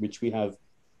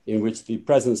which the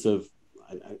presence of,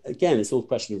 again, it's all a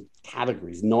question of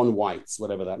categories, non-whites,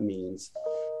 whatever that means,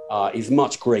 is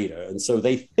much greater. And so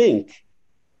they think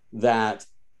that,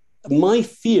 my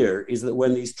fear is that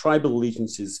when these tribal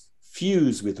allegiances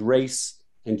fuse with race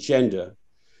and gender,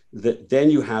 that then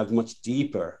you have much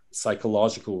deeper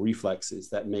psychological reflexes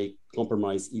that make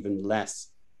compromise even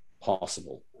less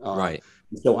possible. Right.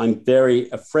 So I'm very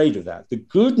afraid of that. The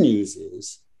good news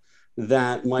is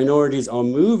that minorities are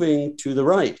moving to the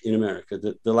right in America.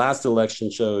 The last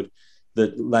election showed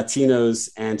that Latinos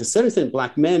and to some extent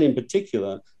Black men in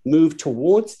particular moved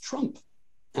towards Trump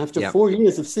after 4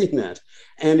 years of seeing that.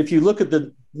 And if you look at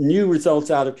the new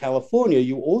results out of California,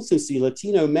 you also see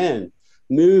Latino men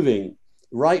moving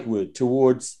rightward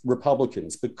towards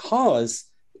Republicans because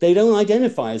they don't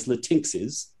identify as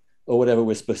Latinxes or whatever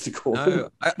we're supposed to call them.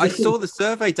 I saw the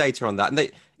survey data on that, and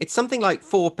it's something like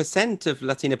 4% of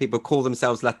Latino people call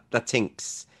themselves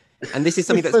Latinx. And this is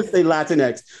something that's... I say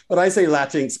Latinx, but I say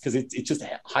Latinx because it just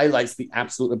highlights the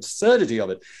absolute absurdity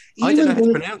of it. I don't know how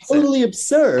to pronounce it. Totally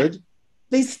absurd,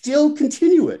 they still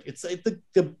continue it. It's like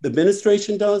the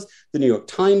administration does, the New York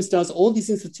Times does, all these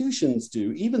institutions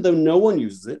do, even though no one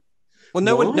uses it. Well,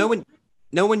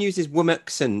 no one uses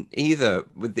womaxon either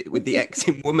with the X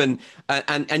in woman,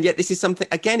 and yet this is something.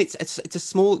 Again, it's a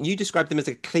small. You describe them as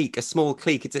a clique, a small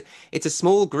clique. It's a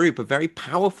small group of very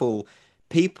powerful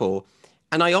people,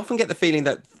 and I often get the feeling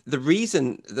that the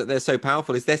reason that they're so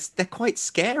powerful is they're quite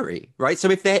scary, right? So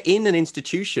if they're in an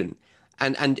institution,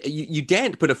 and you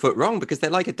daren't put a foot wrong because they're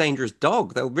like a dangerous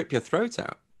dog, they'll rip your throat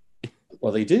out.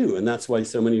 Well, they do, and that's why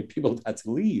so many people had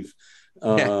to leave.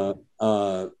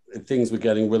 Things were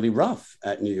getting really rough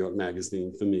at New York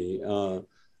Magazine for me. Well,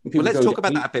 let's talk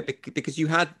about that a bit because you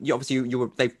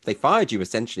were they fired you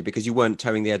essentially because you weren't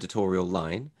towing the editorial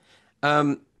line.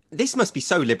 This must be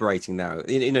so liberating now.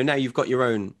 Now you've got your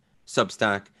own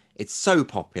Substack. It's so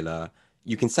popular.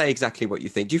 You can say exactly what you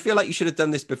think. Do you feel like you should have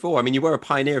done this before? I mean, you were a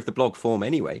pioneer of the blog form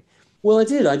anyway. Well, I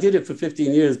did. I did it for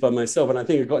 15 years by myself, and I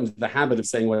think I got into the habit of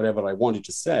saying whatever I wanted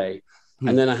to say.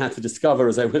 And then I had to discover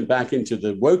as I went back into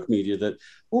the woke media that,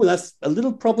 that's a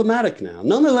little problematic now.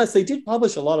 Nonetheless, they did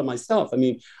publish a lot of my stuff. I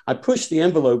mean, I pushed the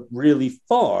envelope really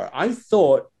far. I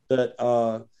thought that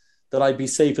I'd be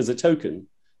safe as a token,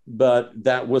 but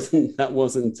that wasn't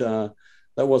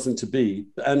to be.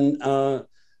 And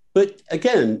but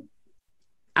again,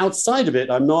 outside of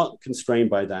it, I'm not constrained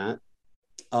by that,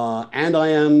 and I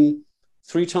am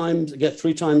get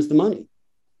three times the money.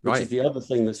 Which is the other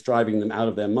thing that's driving them out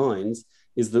of their minds,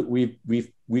 is that we've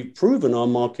proven our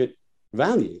market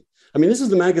value. I mean, this is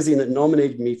the magazine that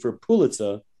nominated me for a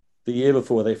Pulitzer the year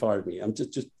before they fired me. I'm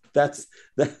just that's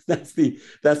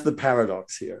the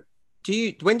paradox here.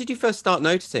 When did you first start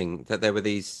noticing that there were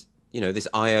these, this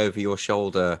eye over your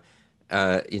shoulder,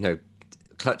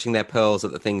 clutching their pearls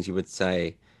at the things you would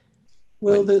say.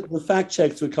 Well, the fact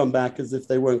checks would come back as if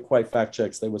they weren't quite fact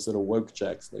checks. They were sort of woke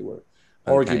checks. They were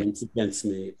arguments against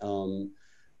me.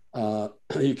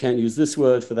 You can't use this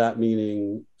word for that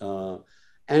meaning.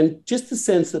 And just the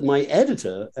sense that my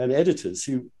editor and editors,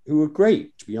 who were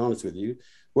great, to be honest with you,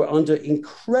 were under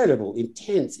incredible,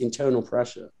 intense internal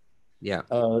pressure. Yeah.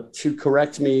 To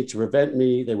correct me, to prevent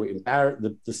me. They were embarrassed.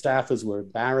 The staffers were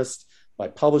embarrassed by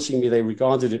publishing me. They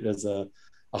regarded it as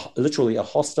literally a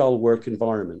hostile work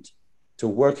environment to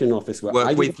work in an office where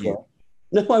I with you.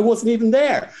 No, I wasn't even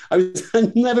there. I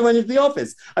never went into the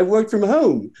office. I worked from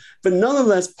home. But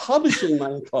nonetheless, publishing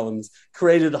my columns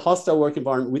created a hostile work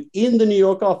environment within the New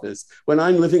York office when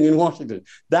I'm living in Washington.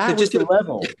 That was the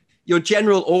level. Your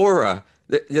general aura,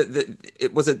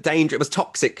 it was a danger. It was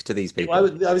toxic to these people.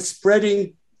 I was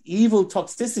spreading evil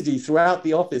toxicity throughout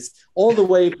the office, all the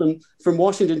way from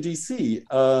Washington, D.C.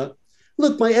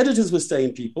 Look, my editors were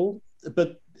sane people,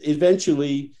 but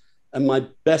eventually... And my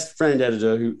best friend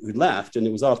editor who left, and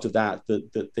it was after that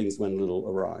things went a little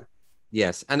awry.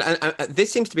 Yes, and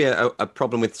this seems to be a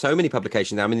problem with so many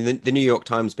publications now. I mean, the New York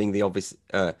Times being the obvious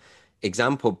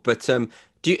example, but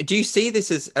do you see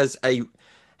this as a,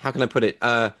 how can I put it,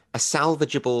 a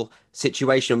salvageable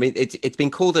situation? I mean, it's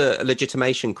been called a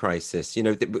legitimation crisis. You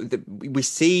know, we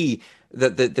see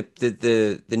that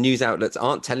the news outlets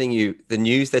aren't telling you the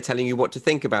news; they're telling you what to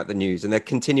think about the news, and they're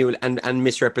continuing and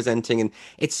misrepresenting, and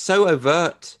it's so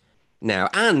overt now.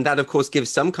 And that, of course, gives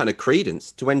some kind of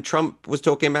credence to when Trump was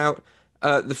talking about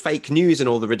the fake news and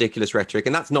all the ridiculous rhetoric,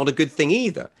 and that's not a good thing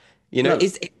either. You know, no.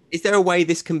 Is there a way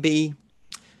this can be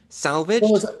salvaged?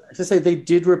 Well, as I say, they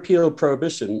did repeal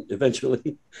prohibition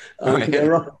eventually.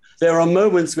 There are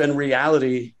moments when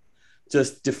reality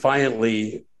just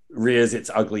defiantly rears its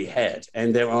ugly head.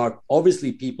 And there are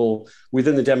obviously people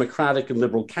within the Democratic and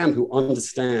liberal camp who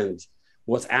understand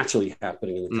what's actually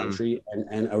happening in the country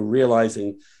and are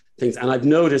realizing things. And I've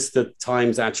noticed that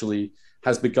Times actually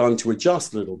has begun to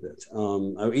adjust a little bit.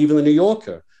 Even the New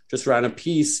Yorker just ran a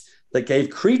piece that gave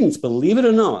credence, believe it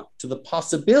or not, to the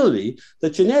possibility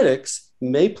that genetics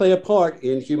may play a part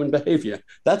in human behavior.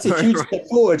 That's a huge step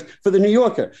forward for the New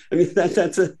Yorker. I mean,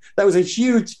 that was a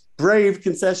huge, brave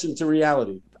concession to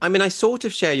reality. I mean, I sort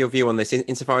of share your view on this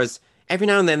insofar as every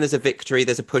now and then there's a victory,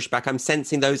 there's a pushback. I'm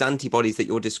sensing those antibodies that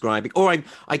you're describing. Or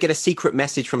I get a secret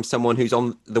message from someone who's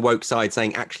on the woke side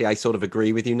saying, actually, I sort of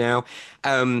agree with you now.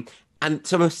 And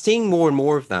so I'm seeing more and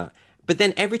more of that. But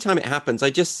then every time it happens, I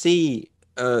just see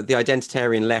the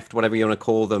identitarian left, whatever you want to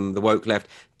call them, the woke left,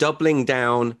 doubling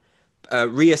down,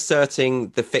 reasserting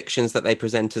the fictions that they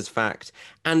present as fact.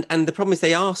 And the problem is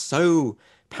they are so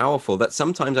powerful that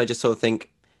sometimes I just sort of think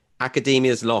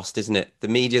academia's lost, isn't it? The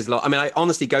media's lost. I mean, I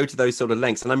honestly go to those sort of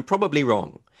lengths, and I'm probably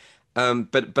wrong.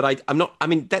 But I'm not. I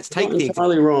mean, let's take the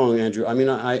entirely wrong, Andrew. I mean,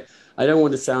 I don't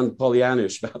want to sound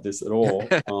Pollyannish about this at all.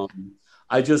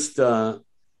 I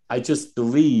just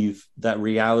believe that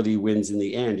reality wins in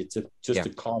the end. It's a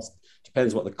cost.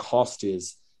 Depends what the cost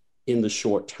is in the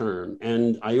short term.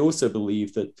 And I also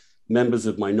believe that members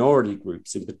of minority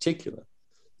groups in particular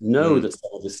know that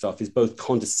some of this stuff is both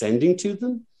condescending to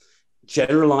them,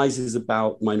 generalizes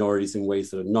about minorities in ways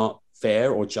that are not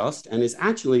fair or just, and is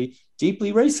actually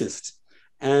deeply racist.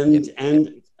 And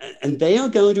they are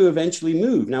going to eventually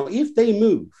move. Now, if they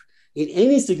move in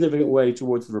any significant way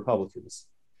towards the Republicans,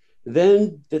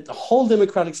 then the whole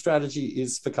Democratic strategy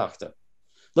is fakakta.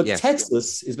 Look,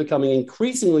 Texas is becoming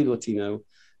increasingly Latino,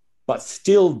 but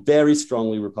still very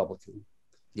strongly Republican.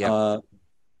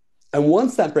 And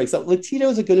once that breaks up,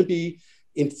 Latinos are going to be,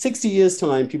 in 60 years'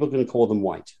 time, people are going to call them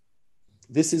white.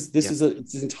 This is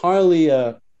it's entirely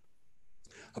a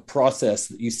process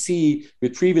that you see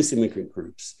with previous immigrant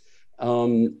groups.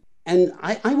 And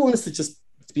I want us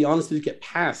to be honest with you, get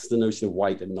past the notion of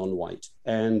white and non-white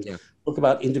and talk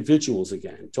about individuals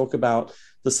again, talk about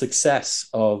the success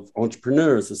of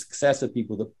entrepreneurs, the success of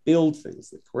people that build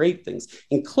things, that create things,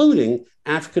 including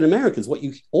African Americans. What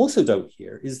you also don't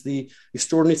hear is the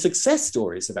extraordinary success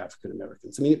stories of African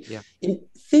Americans. I mean,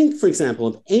 think, for example,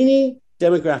 of any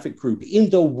demographic group in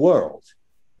the world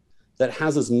that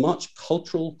has as much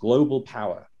cultural global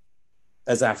power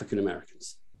as African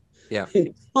Americans.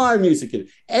 Entire music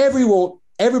industry.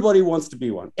 Everybody wants to be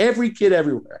one. Every kid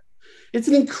everywhere. It's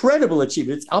an incredible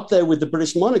achievement. It's up there with the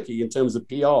British monarchy in terms of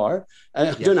PR.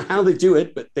 I don't know how they do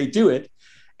it, but they do it.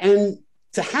 And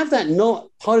to have that not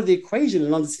part of the equation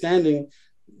and understanding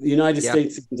the United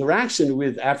States interaction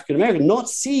with African American, not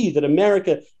see that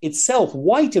America itself,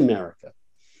 white America,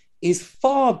 is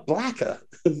far blacker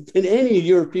than any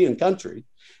European country.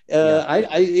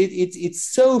 It's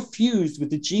so fused with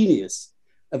the genius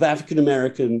of African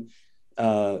American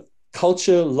uh,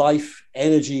 culture, life,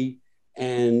 energy,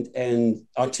 and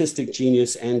artistic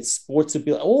genius and sports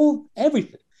ability, all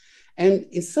everything. And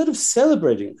instead of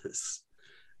celebrating this,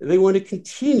 they want to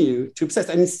continue to obsess.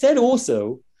 And instead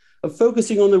also of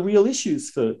focusing on the real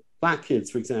issues for Black kids,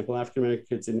 for example, African American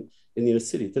kids in the inner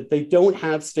city, that they don't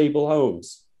have stable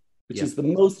homes, which is the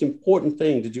most important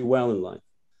thing to do well in life.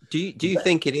 Do you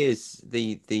think it is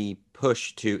the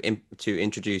push to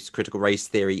introduce critical race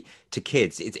theory to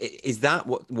kids? Is that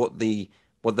what the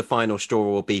final straw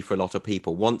will be for a lot of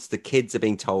people? Once the kids are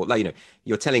being told, like,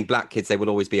 you're telling Black kids they will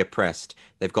always be oppressed,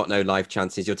 they've got no life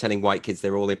chances. You're telling white kids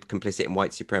they're all complicit in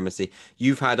white supremacy.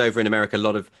 You've had over in America a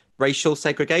lot of racial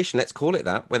segregation, let's call it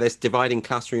that, where there's dividing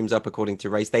classrooms up according to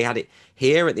race. They had it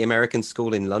here at the American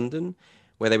school in London,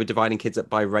 where they were dividing kids up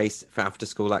by race for after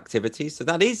school activities. So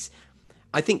that is,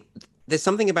 I think there's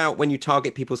something about when you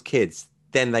target people's kids,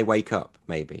 then they wake up,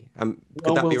 maybe.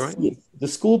 Could that be right? The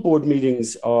school board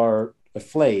meetings are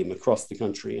aflame across the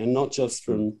country, and not just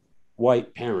from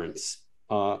white parents.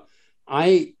 Who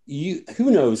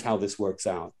knows how this works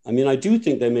out? I mean, I do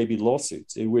think there may be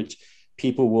lawsuits in which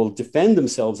people will defend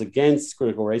themselves against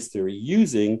critical race theory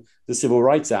using the Civil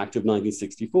Rights Act of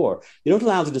 1964. You're not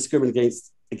allowed to discriminate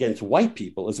against white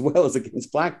people as well as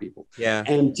against Black people. Yeah.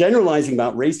 And generalizing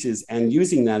about races and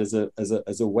using that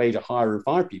as a way to hire and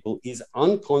fire people is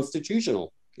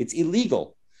unconstitutional. It's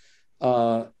illegal.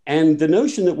 And the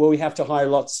notion that, well, we have to hire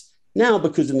lots now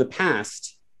because in the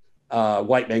past,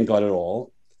 white men got it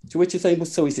all, to which you're saying, well,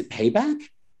 so is it payback?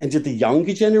 And did the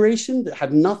younger generation that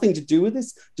had nothing to do with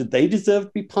this, did they deserve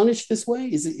to be punished this way?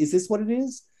 Is this what it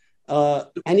is?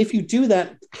 And if you do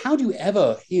that, how do you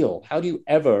ever heal? How do you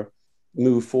ever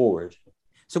move forward?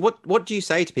 So what do you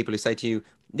say to people who say to you,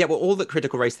 yeah, well, all that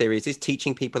critical race theory is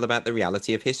teaching people about the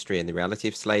reality of history and the reality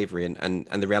of slavery and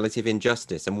the reality of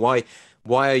injustice, and why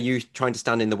are you trying to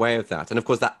stand in the way of that? And of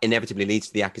course, that inevitably leads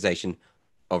to the accusation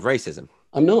of racism.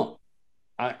 I'm not.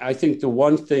 I think the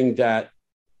one thing that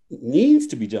needs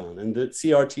to be done, and that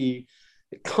CRT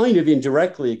kind of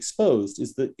indirectly exposed,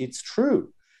 is that it's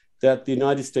true that the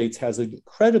United States has an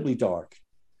incredibly dark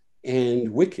and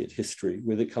wicked history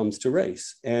when it comes to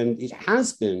race. And it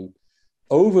has been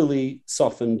overly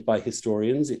softened by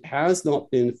historians. It has not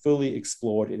been fully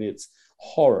explored in its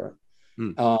horror,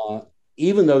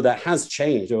 even though that has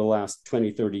changed over the last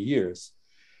 20, 30 years.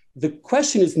 The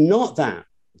question is not that.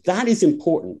 That is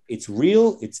important. It's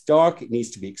real, it's dark, it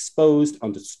needs to be exposed,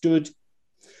 understood.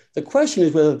 The question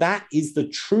is whether that is the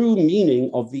true meaning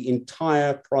of the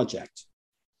entire project.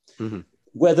 Mm-hmm.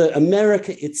 Whether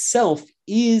America itself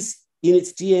is in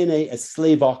its DNA a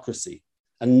slaveocracy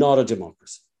and not a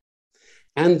democracy.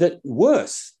 And that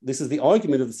worse, this is the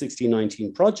argument of the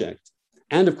 1619 Project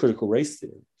and of critical race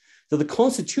theory, that the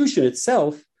Constitution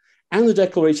itself and the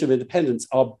Declaration of Independence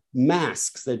are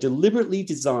masks. They're deliberately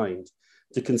designed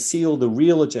to conceal the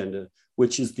real agenda,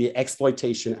 which is the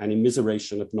exploitation and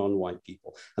immiseration of non-white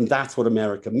people. And that's what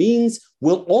America means,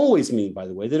 will always mean, by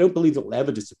the way. They don't believe it will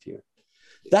ever disappear.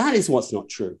 That is what's not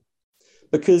true.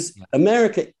 Because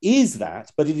America is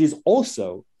that, but it is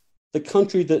also the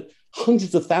country that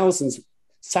hundreds of thousands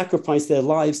sacrificed their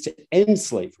lives to end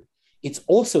slavery. It's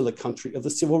also the country of the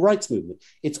civil rights movement.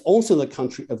 It's also the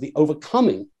country of the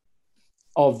overcoming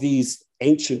of these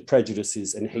ancient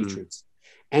prejudices and hatreds.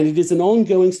 And it is an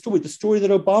ongoing story, the story that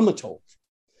Obama told,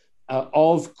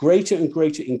 of greater and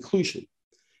greater inclusion.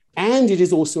 And it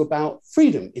is also about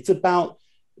freedom. It's about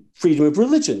freedom of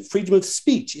religion, freedom of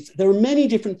speech. There are many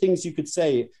different things you could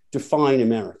say define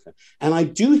America. And I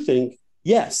do think,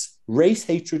 yes, race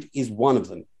hatred is one of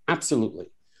them,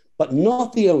 absolutely, but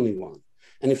not the only one.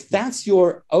 And if that's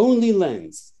your only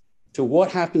lens to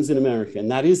what happens in America,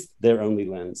 and that is their only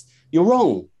lens, you're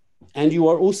wrong. And you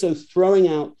are also throwing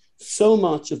out so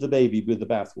much of the baby with the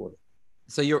bathwater.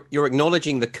 So you're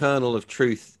acknowledging the kernel of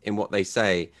truth in what they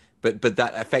say, but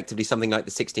that effectively something like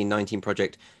the 1619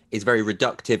 Project is very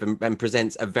reductive and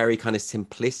presents a very kind of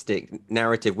simplistic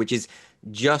narrative, which is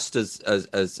just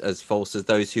as false as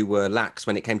those who were lax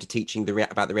when it came to teaching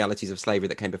about the realities of slavery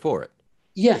that came before it.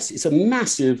 Yes, it's a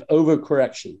massive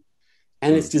overcorrection.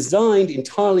 And it's designed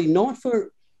entirely not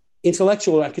for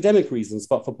intellectual or academic reasons,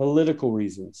 but for political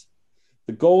reasons.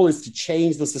 The goal is to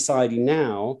change the society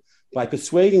now by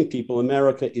persuading people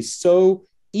America is so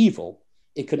evil,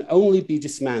 it can only be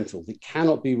dismantled. It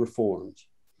cannot be reformed.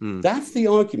 That's the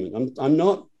argument. I'm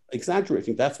not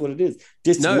exaggerating. That's what it is.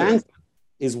 Dismantle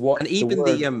is what. And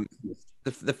even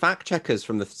the fact checkers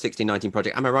from the 1619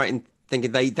 Project, am I right in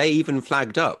thinking they even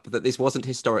flagged up that this wasn't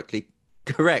historically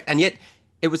correct, and yet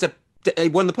it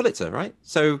won the Pulitzer, right?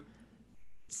 So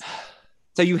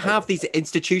you have these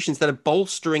institutions that are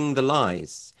bolstering the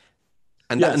lies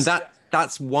And Yes.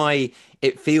 that's why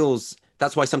it feels,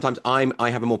 that's why sometimes I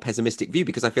have a more pessimistic view,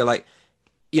 because I feel like,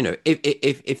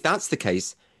 if that's the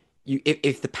case,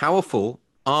 if the powerful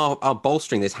are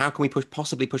bolstering this, how can we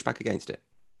possibly push back against it?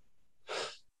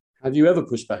 Have you ever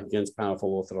pushed back against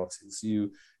powerful orthodoxies?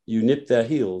 You nip their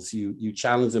heels. You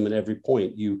challenge them at every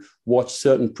point. You watch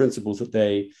certain principles that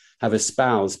they have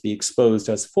espoused be exposed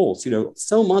as false.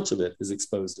 So much of it is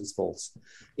exposed as false.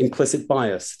 Implicit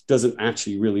bias doesn't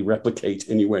actually really replicate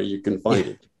anywhere you can find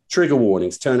it. Trigger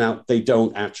warnings turn out they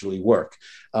don't actually work.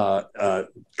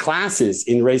 Classes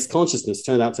in race consciousness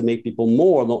turn out to make people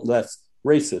more, not less,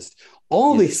 racist.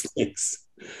 All these things.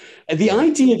 And the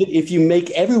idea that if you make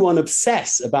everyone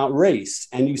obsess about race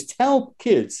and you tell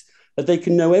kids that they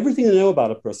can know everything they know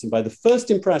about a person by the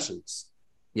first impressions,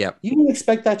 yeah, you don't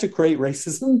expect that to create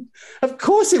racism? Of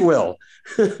course it will.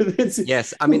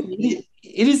 Yes, I mean,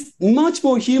 it is much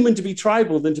more human to be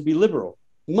tribal than to be liberal.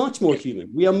 Much more human.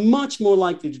 We are much more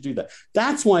likely to do that.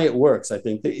 That's why it works, I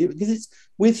think, because it's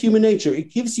with human nature.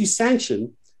 It gives you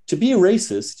sanction to be a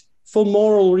racist for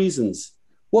moral reasons.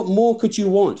 What more could you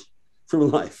want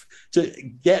from life? To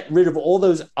get rid of all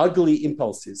those ugly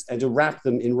impulses and to wrap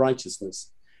them in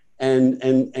righteousness. And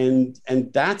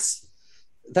that's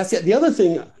it. The other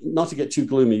thing, not to get too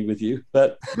gloomy with you,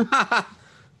 but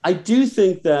I do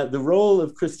think that the role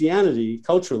of Christianity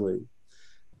culturally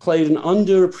played an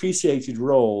underappreciated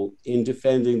role in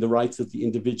defending the rights of the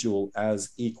individual as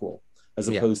equal, as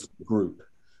opposed to the group,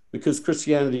 because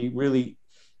Christianity really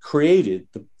created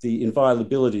the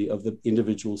inviolability of the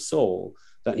individual soul,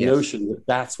 that notion that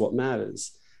that's what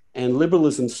matters. And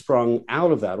liberalism sprung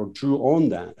out of that, or drew on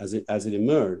that as it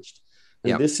emerged.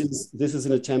 And this is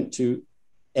an attempt to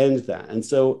end that. And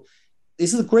so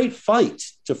this is a great fight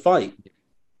to fight.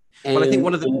 Well, I think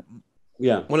one of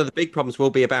the big problems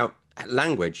will be about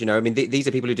language. I mean, these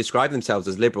are people who describe themselves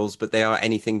as liberals, but they are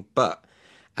anything but.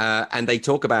 And they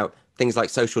talk about things like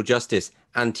social justice,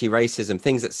 anti-racism,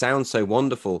 things that sound so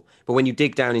wonderful. But when you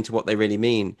dig down into what they really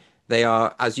mean, they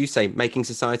are, as you say, making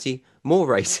society more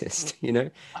racist,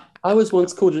 I was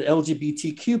once called an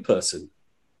LGBTQ person.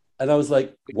 And I was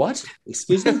like, what?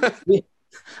 Excuse me?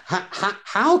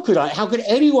 How could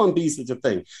anyone be such a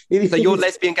thing? So you're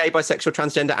lesbian, gay, bisexual,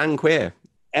 transgender, and queer.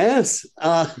 Yes,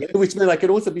 which meant I could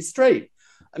also be straight.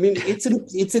 I mean, it's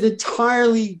an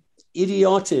entirely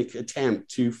idiotic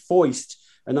attempt to foist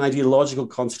an ideological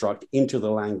construct into the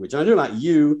language. And I don't know about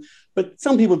you, but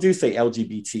some people do say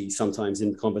LGBT sometimes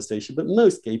in conversation, but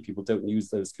most gay people don't use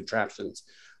those contraptions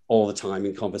all the time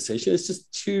in conversation. It's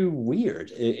just too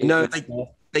weird.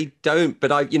 They don't.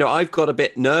 But I've got a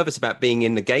bit nervous about being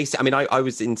in the gay. I mean, I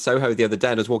was in Soho the other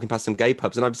day and I was walking past some gay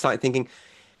pubs and I started thinking,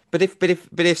 but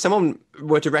if someone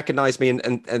were to recognize me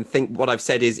and think what I've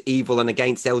said is evil and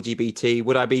against LGBT,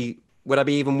 would I be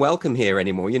even welcome here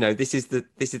anymore? This is the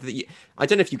I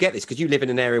don't know if you get this because you live in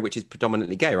an area which is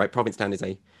predominantly gay, right? Provincetown is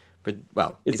is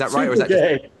that right? Or is that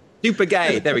gay? Super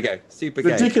gay. There we go. Super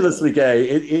gay. Ridiculously gay.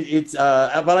 It's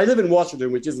but I live in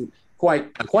Washington, which isn't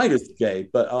quite as gay,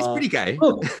 but it's pretty gay.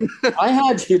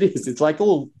 It is. It's like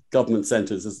all government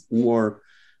centers. It's more,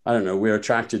 I don't know. We're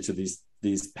attracted to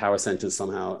these power centers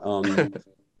somehow.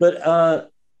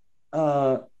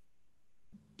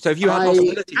 So if you had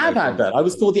hostility, I've had that. I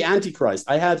was called the Antichrist.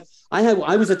 I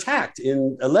was attacked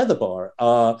in a leather bar.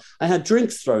 I had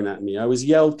drinks thrown at me. I was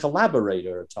yelled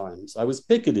collaborator at times. I was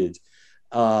picketed.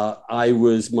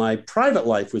 My private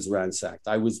life was ransacked.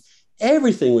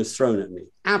 Everything was thrown at me.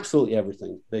 Absolutely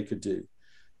everything they could do.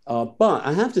 But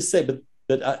I have to say,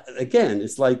 but again,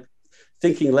 it's like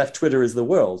thinking left Twitter is the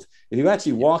world. If you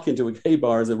actually walk into a gay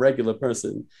bar as a regular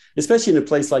person, especially in a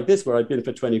place like this where I've been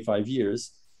for 25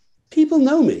 years, people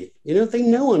know me. They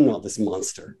know I'm not this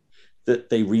monster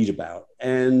that they read about.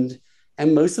 And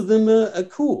most of them are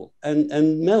cool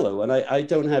and mellow. And I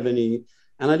don't have any,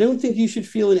 and I don't think you should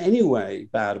feel in any way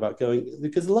bad about going,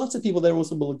 because lots of people there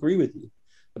also will agree with you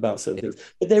about certain things.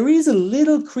 But there is a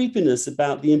little creepiness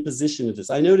about the imposition of this.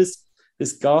 I noticed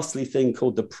this ghastly thing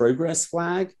called the progress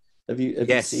flag. Have you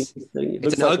seen this thing?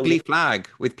 It's an ugly flag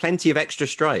with plenty of extra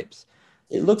stripes.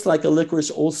 It looks like a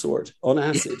licorice allsword on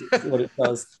acid, is what it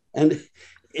does.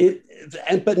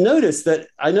 But notice that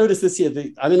I noticed this year.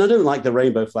 I don't like the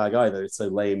rainbow flag either. It's so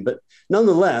lame. But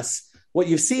nonetheless, what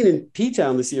you've seen in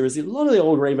P-Town this year is a lot of the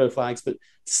old rainbow flags, but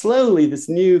slowly this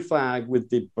new flag with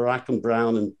the black and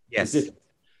brown and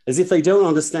as if they don't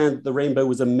understand the rainbow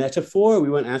was a metaphor. We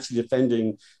weren't actually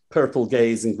defending purple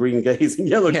gays and green gays and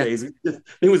yellow gays.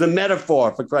 It was a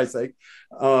metaphor, for Christ's sake.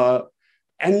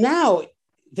 And now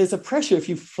there's a pressure. If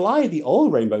you fly the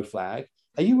old rainbow flag,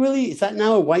 is that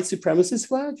now a white supremacist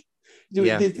flag?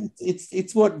 Yeah.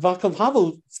 It's what Václav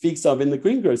Havel speaks of in the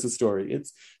Greengrocer story.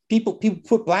 It's people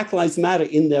put Black Lives Matter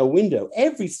in their window,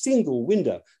 every single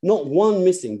window, not one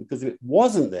missing, because if it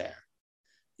wasn't there,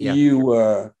 you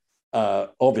were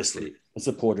obviously a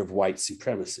supporter of white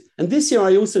supremacy. And this year,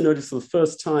 I also noticed for the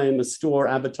first time a store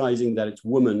advertising that it's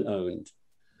woman-owned.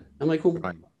 I'm like, well,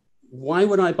 why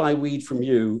would I buy weed from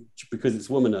you because it's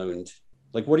woman-owned?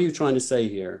 Like, what are you trying to say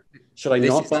here? Should I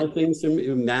not buy things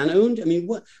from man-owned? I mean,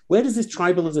 where does this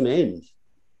tribalism end?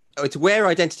 Oh, it's where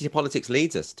identity politics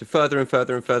leads us, to further and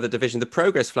further and further division. The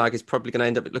progress flag is probably going to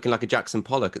end up looking like a Jackson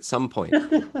Pollock at some point.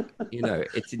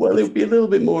 Well, it would be a little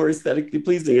bit more aesthetically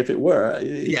pleasing if it were.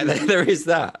 There is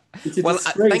that. Well,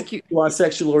 thank you to our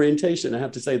sexual orientation. I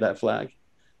have to say that, flag.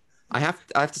 I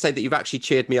have to say that you've actually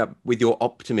cheered me up with your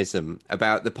optimism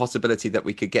about the possibility that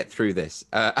we could get through this.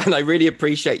 And I really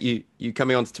appreciate you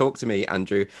coming on to talk to me,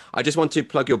 Andrew. I just want to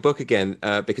plug your book again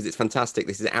because it's fantastic.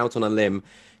 This is Out on a Limb,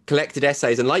 collected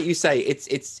essays. And like you say,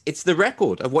 it's the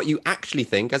record of what you actually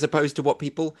think as opposed to what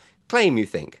people claim you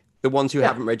think, the ones who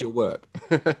haven't read your work.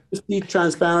 Just be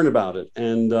transparent about it.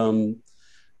 And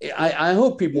I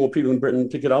hope more people in Britain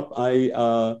pick it up.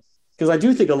 Because I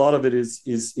do think a lot of it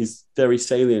is very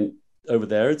salient over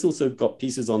there. It's also got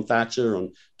pieces on Thatcher,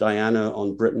 on Diana,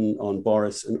 on Britain, on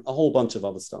Boris, and a whole bunch of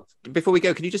other stuff. Before we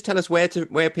go, can you just tell us where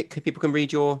people can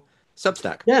read your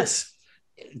Substack? Yes.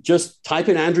 Just type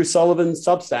in Andrew Sullivan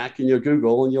Substack in your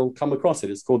Google and you'll come across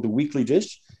it. It's called The Weekly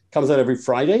Dish. Comes out every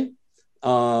Friday.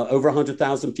 Over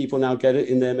 100,000 people now get it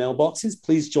in their mailboxes.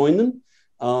 Please join them.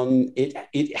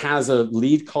 It has a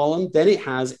lead column. Then it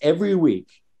has every week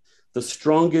the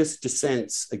strongest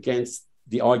dissents against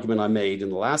the argument I made in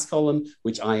the last column,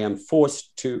 which I am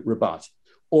forced to rebut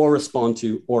or respond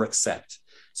to or accept.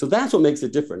 So that's what makes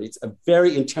it different. It's a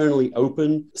very internally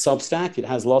open Substack. It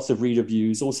has lots of reader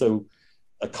views, also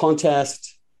a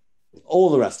contest, all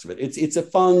the rest of it. It's a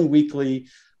fun weekly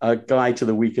guide to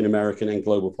the week in American and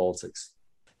global politics.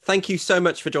 Thank you so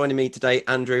much for joining me today,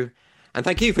 Andrew. And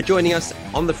thank you for joining us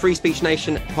on the Free Speech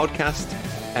Nation podcast.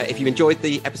 If you enjoyed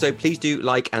the episode, please do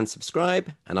like and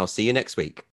subscribe, and I'll see you next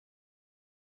week.